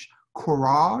French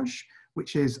courage,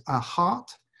 which is a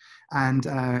heart, and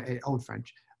Old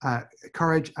French,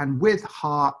 courage, and with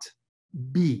heart,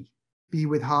 be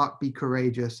with heart, be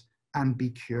courageous, and be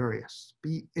curious.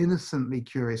 Be innocently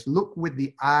curious. Look with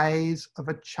the eyes of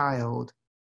a child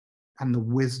and the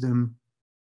wisdom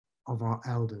of our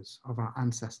elders, of our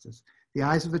ancestors. The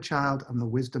eyes of a child and the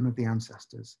wisdom of the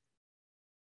ancestors.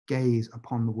 Gaze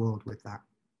upon the world with that.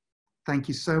 Thank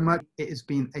you so much. It has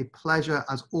been a pleasure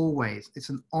as always. It's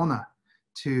an honor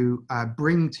to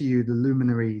bring to you the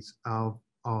luminaries of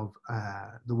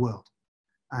the world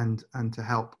and to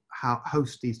help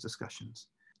host these discussions.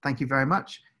 Thank you very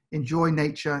much. Enjoy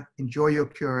nature, enjoy your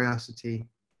curiosity,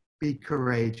 be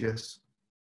courageous,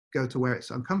 go to where it's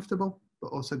uncomfortable, but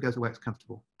also go to where it's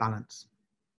comfortable. Balance.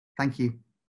 Thank you.